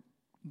Lord,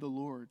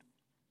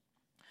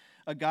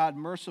 a God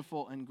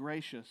merciful and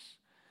gracious,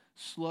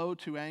 slow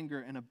to anger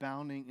and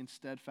abounding in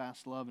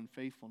steadfast love and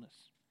faithfulness,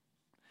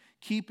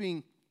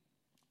 keeping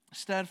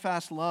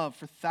steadfast love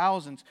for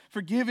thousands,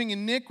 forgiving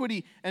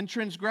iniquity and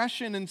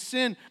transgression and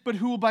sin, but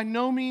who will by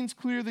no means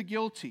clear the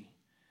guilty,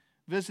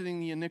 visiting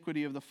the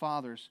iniquity of the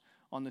fathers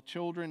on the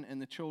children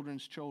and the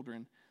children's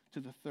children to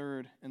the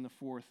third and the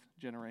fourth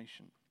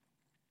generation.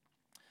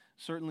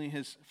 Certainly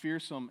his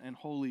fearsome and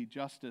holy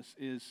justice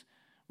is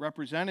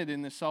represented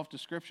in this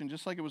self-description,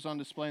 just like it was on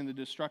display in the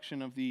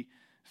destruction of the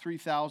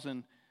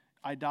 3,000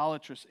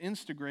 idolatrous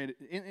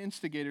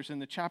instigators in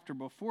the chapter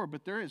before,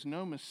 but there is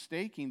no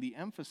mistaking the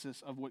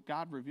emphasis of what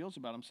God reveals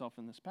about himself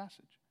in this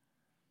passage.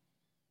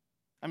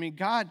 I mean,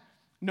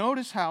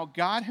 notice how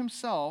God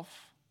himself,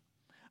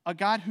 a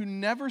God who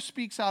never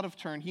speaks out of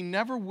turn, he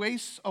never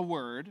wastes a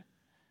word,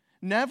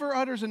 never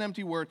utters an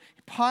empty word,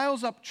 he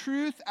piles up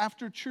truth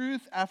after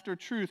truth after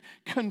truth,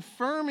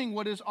 confirming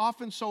what is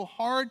often so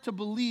hard to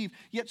believe,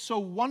 yet so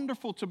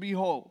wonderful to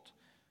behold.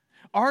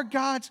 Our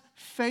God's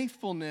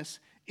faithfulness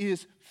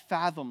is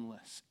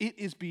fathomless. It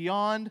is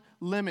beyond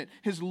limit.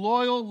 His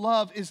loyal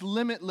love is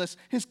limitless.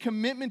 His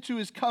commitment to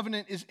his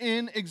covenant is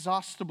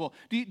inexhaustible.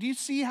 Do you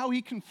see how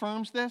he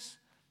confirms this?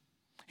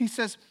 He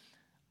says,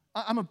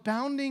 I'm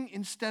abounding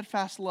in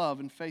steadfast love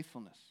and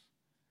faithfulness.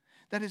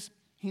 That is,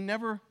 he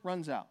never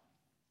runs out,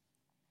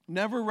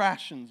 never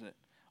rations it,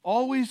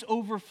 always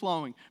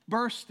overflowing,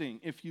 bursting,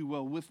 if you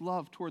will, with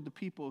love toward the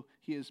people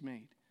he has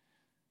made.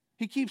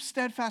 He keeps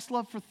steadfast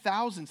love for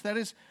thousands. That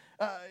is,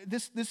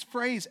 this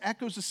phrase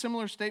echoes a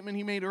similar statement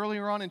he made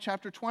earlier on in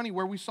chapter 20,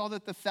 where we saw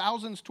that the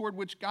thousands toward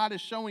which God is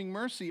showing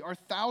mercy are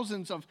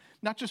thousands of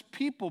not just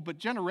people, but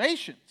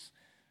generations.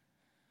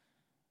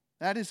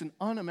 That is an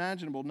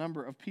unimaginable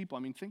number of people.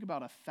 I mean, think about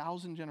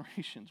 1,000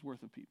 generations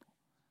worth of people.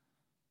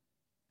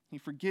 He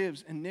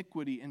forgives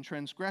iniquity and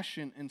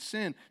transgression and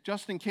sin.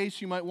 Just in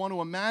case you might want to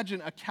imagine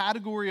a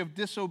category of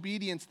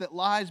disobedience that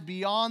lies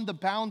beyond the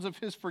bounds of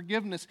his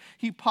forgiveness,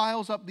 he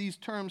piles up these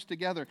terms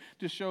together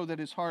to show that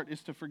his heart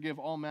is to forgive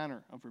all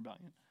manner of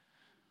rebellion.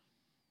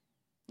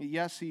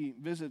 Yes, he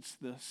visits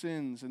the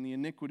sins and the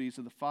iniquities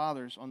of the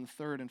fathers on the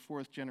third and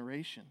fourth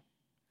generation,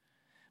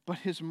 but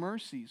his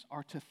mercies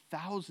are to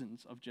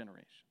thousands of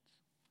generations.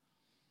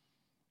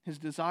 His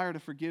desire to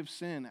forgive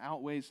sin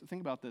outweighs,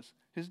 think about this,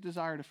 his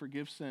desire to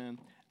forgive sin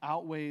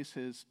outweighs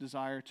his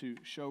desire to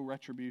show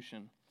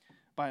retribution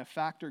by a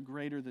factor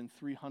greater than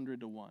 300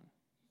 to 1.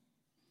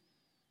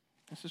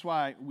 This is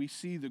why we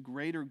see the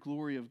greater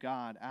glory of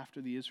God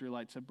after the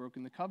Israelites have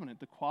broken the covenant.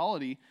 The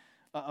quality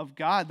of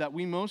God that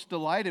we most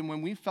delight in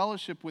when we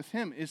fellowship with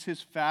him is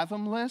his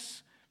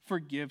fathomless,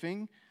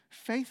 forgiving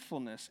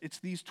faithfulness. It's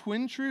these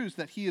twin truths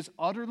that he is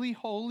utterly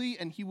holy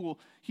and he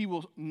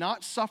will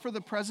not suffer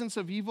the presence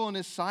of evil in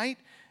his sight,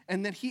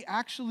 and that he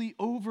actually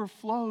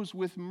overflows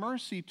with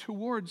mercy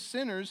towards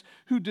sinners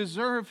who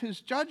deserve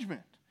his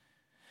judgment.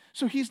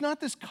 So he's not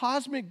this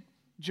cosmic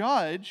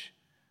judge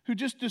who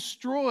just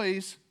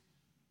destroys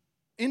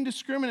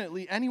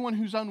indiscriminately anyone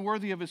who's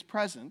unworthy of his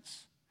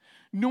presence,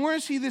 nor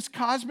is he this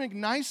cosmic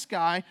nice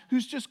guy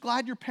who's just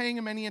glad you're paying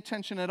him any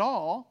attention at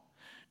all.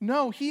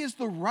 No, he is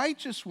the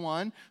righteous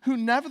one who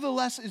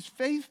nevertheless is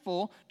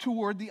faithful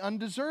toward the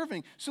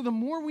undeserving. So the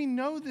more we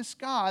know this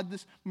God,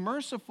 this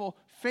merciful,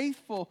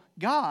 faithful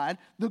God,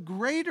 the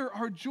greater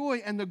our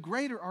joy and the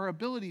greater our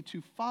ability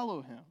to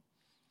follow him.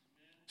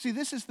 See,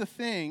 this is the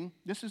thing,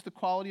 this is the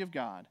quality of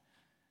God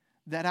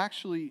that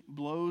actually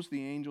blows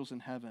the angels in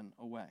heaven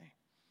away.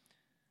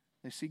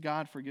 They see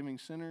God forgiving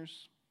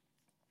sinners,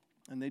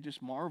 and they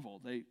just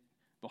marvel. They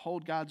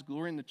behold God's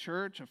glory in the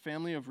church, a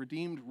family of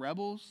redeemed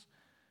rebels.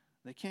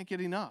 They can't get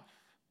enough.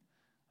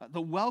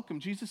 The welcome,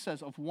 Jesus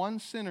says, of one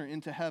sinner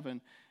into heaven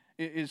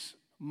is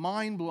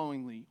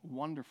mind-blowingly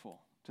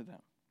wonderful to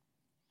them.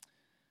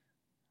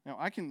 Now,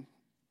 I can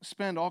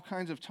spend all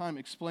kinds of time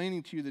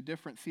explaining to you the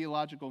different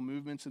theological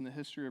movements in the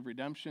history of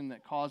redemption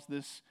that caused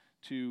this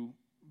to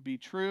be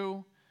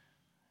true,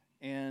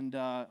 and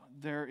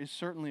there is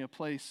certainly a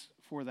place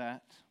for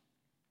that.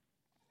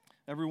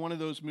 Every one of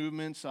those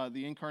movements,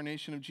 the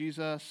incarnation of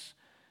Jesus,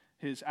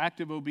 his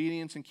active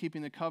obedience in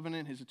keeping the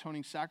covenant, his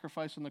atoning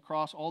sacrifice on the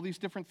cross, all these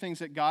different things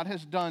that God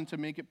has done to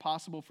make it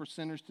possible for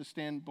sinners to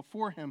stand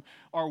before him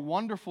are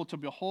wonderful to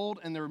behold,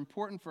 and they're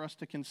important for us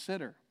to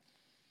consider.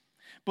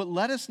 But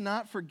let us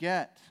not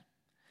forget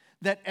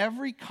that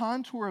every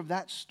contour of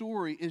that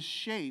story is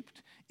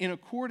shaped in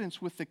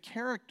accordance with the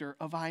character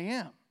of I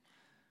Am.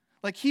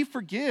 Like, he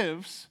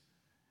forgives,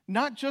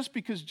 not just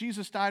because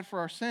Jesus died for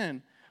our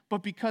sin,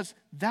 but because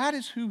that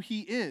is who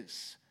he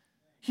is.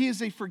 He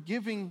is a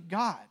forgiving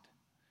God.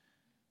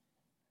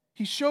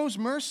 He shows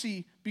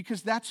mercy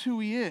because that's who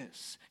he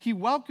is. He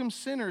welcomes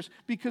sinners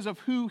because of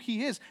who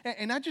he is.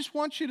 And I just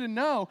want you to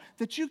know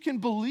that you can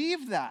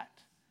believe that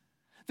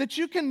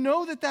you can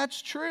know that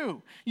that's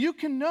true. You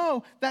can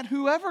know that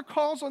whoever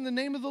calls on the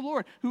name of the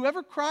Lord,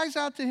 whoever cries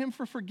out to him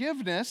for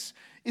forgiveness,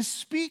 is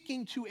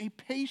speaking to a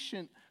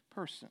patient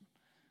person,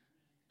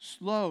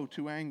 slow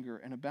to anger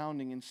and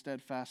abounding in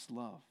steadfast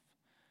love.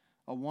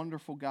 A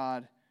wonderful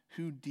God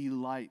who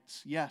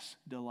delights, yes,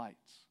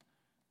 delights,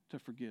 to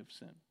forgive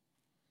sin.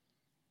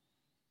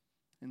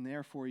 And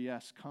therefore,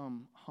 yes,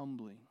 come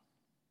humbly,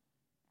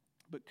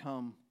 but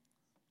come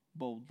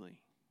boldly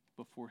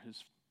before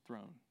his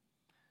throne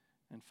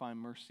and find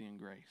mercy and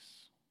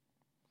grace.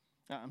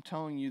 I'm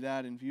telling you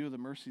that in view of the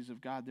mercies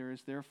of God, there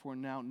is therefore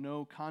now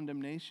no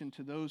condemnation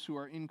to those who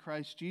are in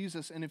Christ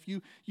Jesus. And if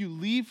you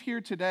leave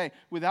here today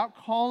without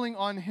calling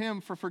on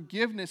him for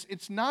forgiveness,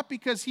 it's not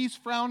because he's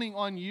frowning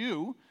on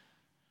you,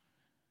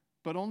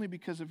 but only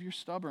because of your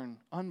stubborn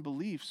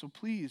unbelief. So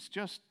please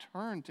just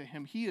turn to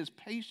him. He is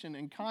patient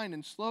and kind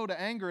and slow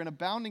to anger and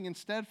abounding in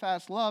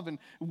steadfast love, and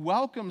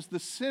welcomes the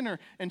sinner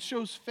and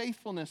shows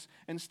faithfulness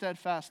and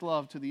steadfast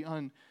love to the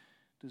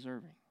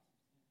undeserving.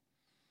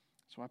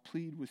 So I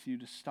plead with you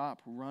to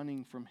stop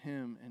running from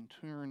him and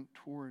turn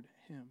toward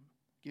him.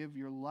 Give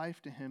your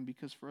life to him,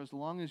 because for as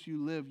long as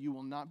you live, you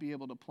will not be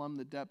able to plumb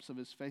the depths of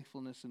his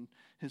faithfulness and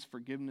his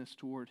forgiveness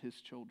toward his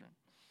children.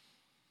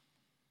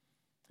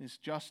 His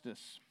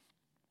justice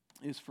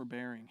is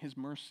forbearing. His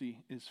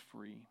mercy is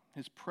free.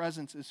 His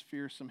presence is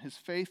fearsome. His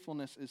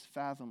faithfulness is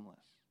fathomless.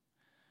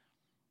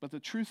 But the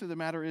truth of the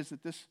matter is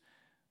that this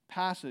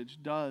passage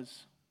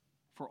does,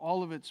 for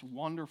all of its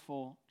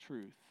wonderful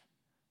truth,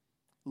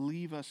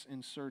 leave us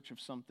in search of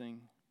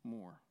something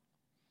more.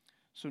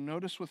 So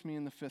notice with me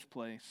in the fifth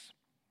place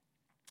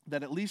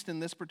that at least in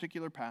this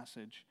particular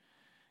passage,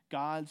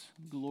 God's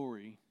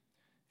glory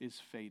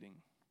is fading.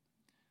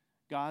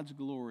 God's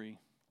glory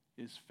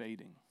is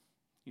fading.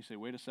 You say,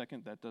 wait a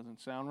second, that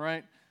doesn't sound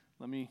right.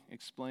 Let me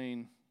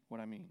explain what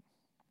I mean.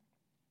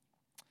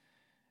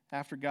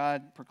 After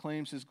God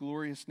proclaims his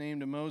glorious name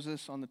to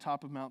Moses on the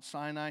top of Mount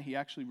Sinai, he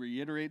actually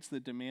reiterates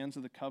the demands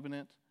of the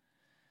covenant.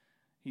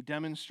 He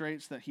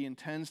demonstrates that he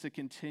intends to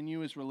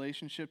continue his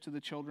relationship to the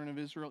children of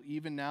Israel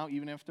even now,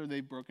 even after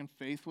they've broken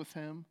faith with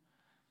him.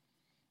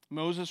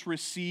 Moses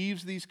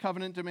receives these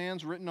covenant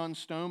demands written on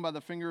stone by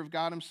the finger of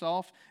God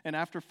himself, and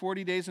after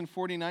 40 days and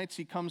 40 nights,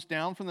 he comes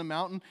down from the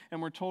mountain,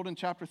 and we're told in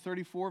chapter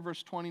 34,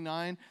 verse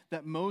 29,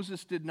 that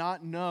Moses did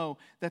not know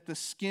that the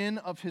skin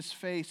of his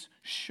face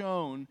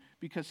shone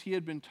because he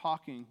had been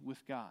talking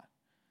with God.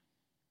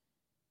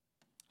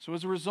 So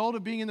as a result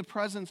of being in the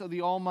presence of the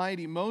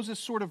Almighty, Moses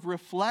sort of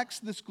reflects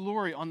this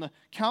glory on the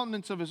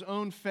countenance of his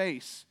own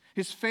face.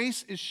 His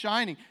face is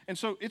shining. And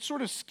so it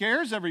sort of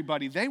scares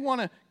everybody. They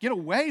want to get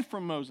away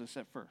from Moses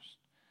at first.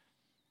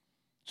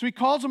 So he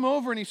calls them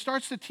over and he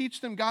starts to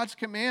teach them God's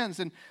commands.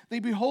 And they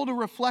behold a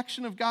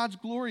reflection of God's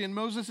glory in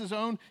Moses'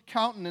 own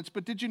countenance.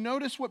 But did you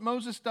notice what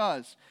Moses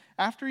does?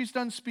 After he's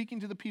done speaking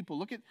to the people,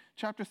 look at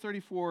chapter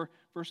 34,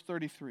 verse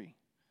 33.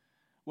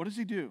 What does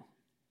he do?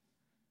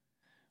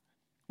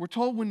 We're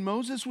told when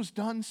Moses was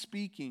done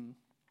speaking,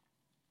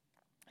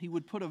 he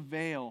would put a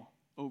veil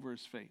over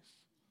his face.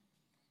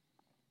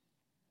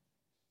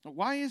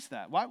 Why is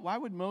that? Why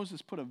would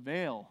Moses put a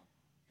veil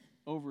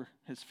over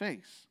his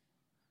face?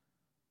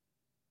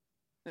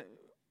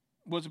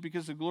 Was it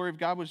because the glory of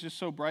God was just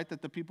so bright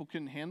that the people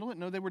couldn't handle it?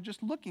 No, they were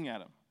just looking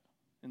at him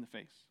in the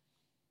face.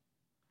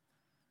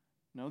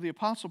 No, the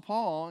Apostle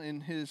Paul,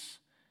 in his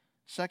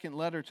second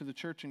letter to the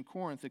church in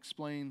Corinth,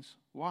 explains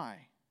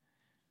why.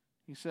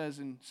 He says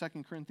in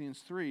 2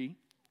 Corinthians 3,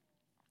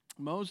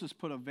 Moses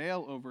put a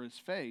veil over his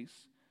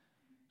face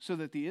so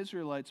that the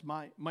Israelites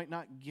might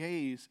not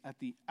gaze at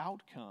the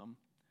outcome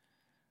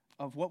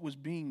of what was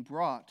being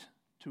brought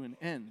to an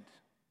end.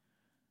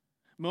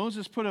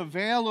 Moses put a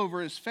veil over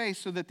his face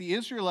so that the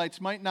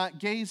Israelites might not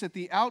gaze at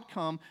the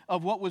outcome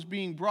of what was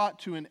being brought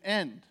to an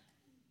end.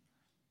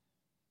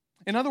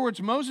 In other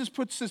words, Moses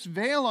puts this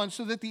veil on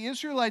so that the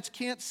Israelites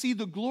can't see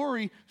the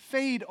glory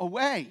fade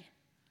away.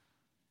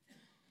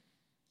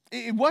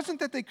 It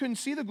wasn't that they couldn't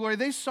see the glory.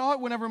 They saw it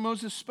whenever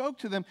Moses spoke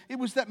to them. It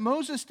was that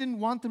Moses didn't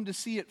want them to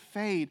see it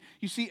fade.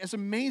 You see, as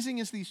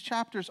amazing as these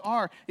chapters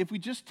are, if we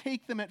just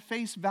take them at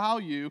face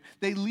value,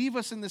 they leave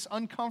us in this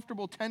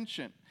uncomfortable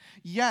tension.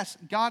 Yes,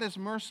 God is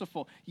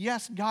merciful.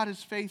 Yes, God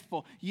is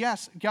faithful.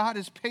 Yes, God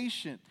is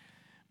patient.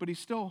 But he's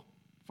still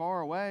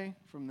far away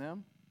from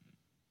them.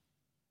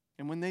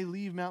 And when they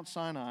leave Mount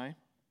Sinai,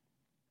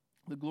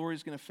 the glory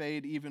is going to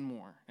fade even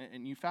more.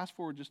 And you fast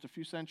forward just a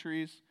few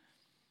centuries,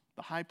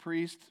 the high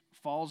priest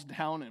falls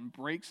down and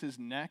breaks his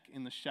neck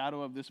in the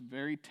shadow of this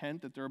very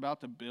tent that they're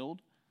about to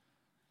build.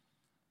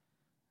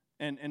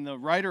 And the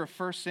writer of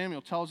 1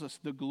 Samuel tells us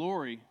the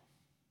glory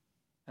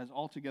has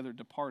altogether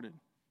departed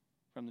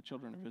from the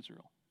children of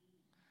Israel.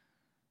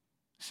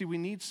 See, we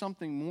need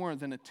something more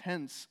than a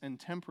tense and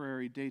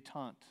temporary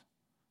détente,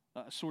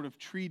 a sort of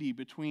treaty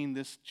between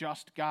this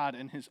just God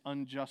and his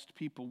unjust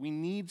people. We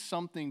need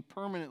something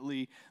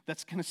permanently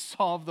that's going to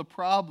solve the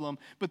problem.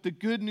 But the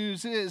good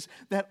news is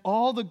that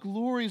all the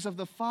glories of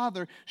the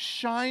Father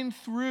shine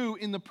through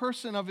in the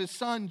person of his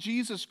Son,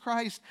 Jesus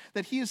Christ,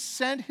 that he has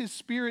sent his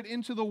Spirit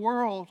into the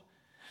world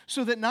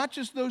so that not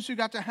just those who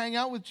got to hang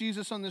out with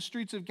Jesus on the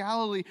streets of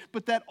Galilee,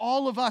 but that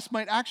all of us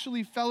might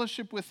actually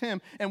fellowship with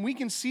him. And we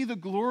can see the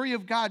glory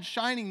of God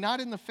shining not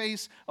in the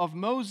face of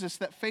Moses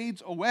that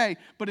fades away,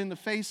 but in the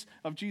face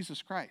of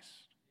Jesus Christ.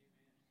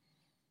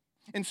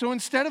 And so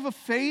instead of a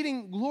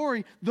fading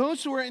glory,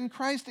 those who are in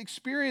Christ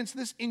experience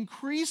this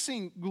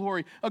increasing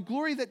glory, a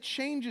glory that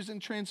changes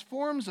and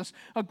transforms us,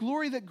 a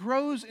glory that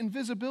grows in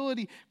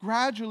visibility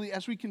gradually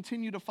as we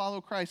continue to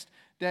follow Christ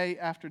day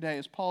after day.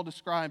 As Paul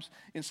describes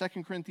in 2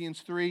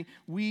 Corinthians 3,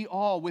 we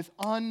all, with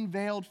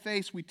unveiled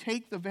face, we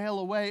take the veil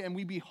away and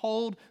we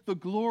behold the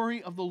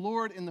glory of the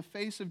Lord in the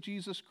face of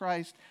Jesus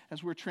Christ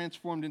as we're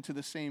transformed into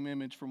the same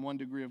image from one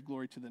degree of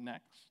glory to the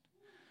next.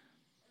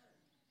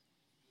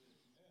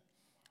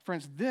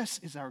 Friends, this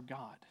is our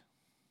God.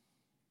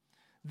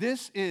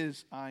 This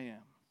is I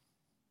am.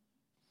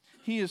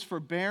 He is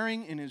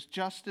forbearing in his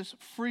justice,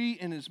 free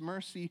in his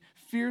mercy,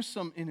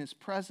 fearsome in his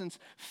presence,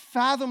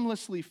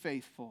 fathomlessly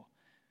faithful.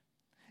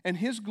 And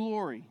his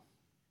glory,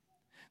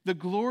 the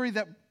glory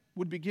that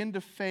would begin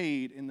to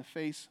fade in the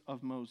face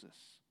of Moses,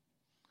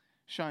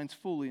 shines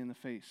fully in the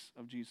face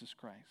of Jesus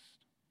Christ.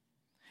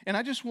 And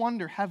I just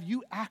wonder, have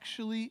you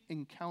actually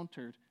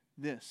encountered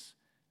this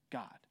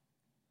God?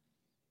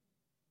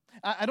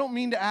 I don't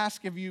mean to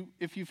ask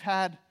if you've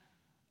had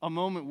a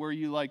moment where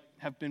you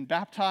have been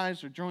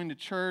baptized or joined a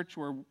church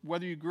or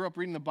whether you grew up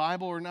reading the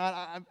Bible or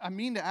not. I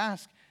mean to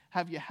ask,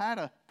 have you had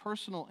a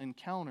personal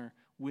encounter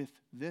with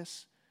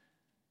this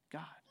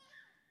God?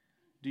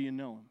 Do you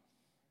know him?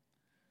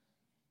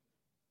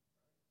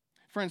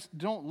 Friends,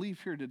 don't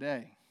leave here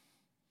today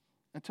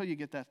until you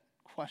get that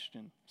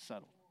question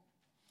settled.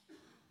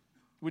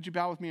 Would you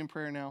bow with me in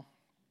prayer now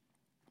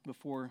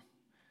before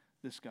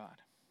this God?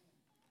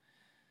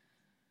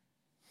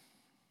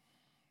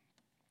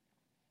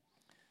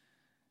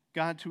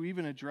 God, to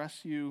even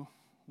address you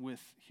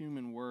with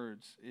human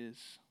words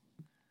is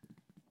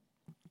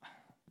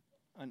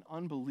an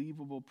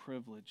unbelievable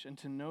privilege. And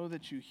to know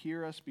that you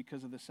hear us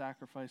because of the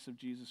sacrifice of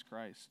Jesus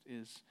Christ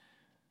is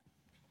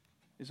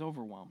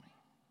overwhelming.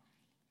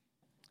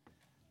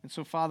 And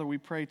so, Father, we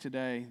pray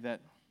today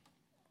that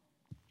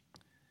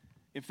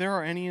if there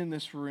are any in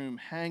this room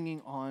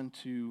hanging on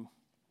to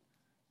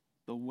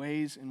the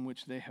ways in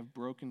which they have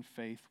broken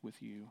faith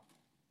with you,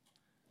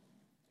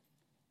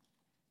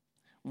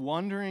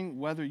 wondering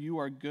whether you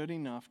are good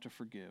enough to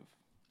forgive,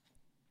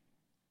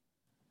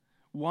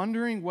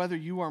 wondering whether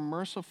you are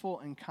merciful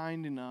and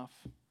kind enough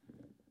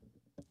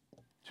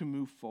to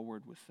move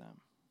forward with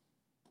them,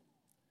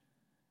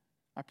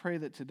 I pray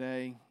that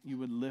today you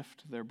would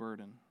lift their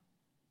burden,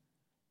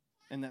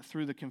 and that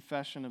through the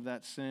confession of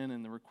that sin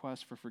and the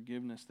request for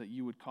forgiveness, that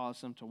you would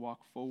cause them to walk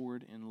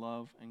forward in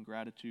love and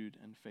gratitude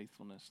and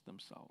faithfulness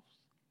themselves.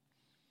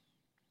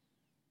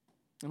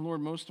 And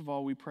Lord, most of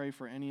all, we pray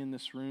for any in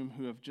this room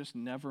who have just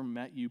never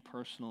met you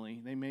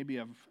personally. They maybe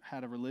have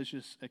had a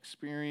religious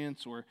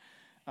experience or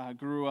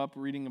grew up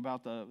reading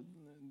about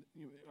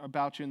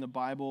you in the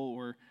Bible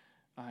or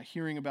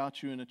hearing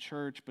about you in a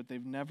church, but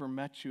they've never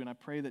met you. And I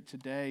pray that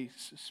today,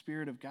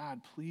 Spirit of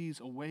God, please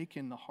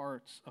awaken the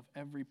hearts of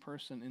every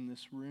person in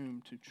this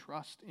room to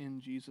trust in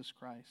Jesus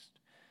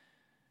Christ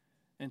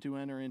and to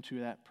enter into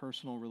that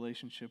personal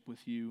relationship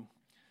with you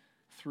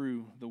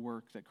through the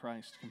work that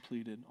Christ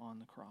completed on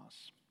the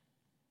cross.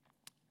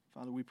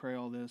 Father, we pray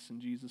all this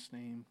in Jesus'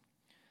 name.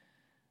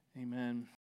 Amen.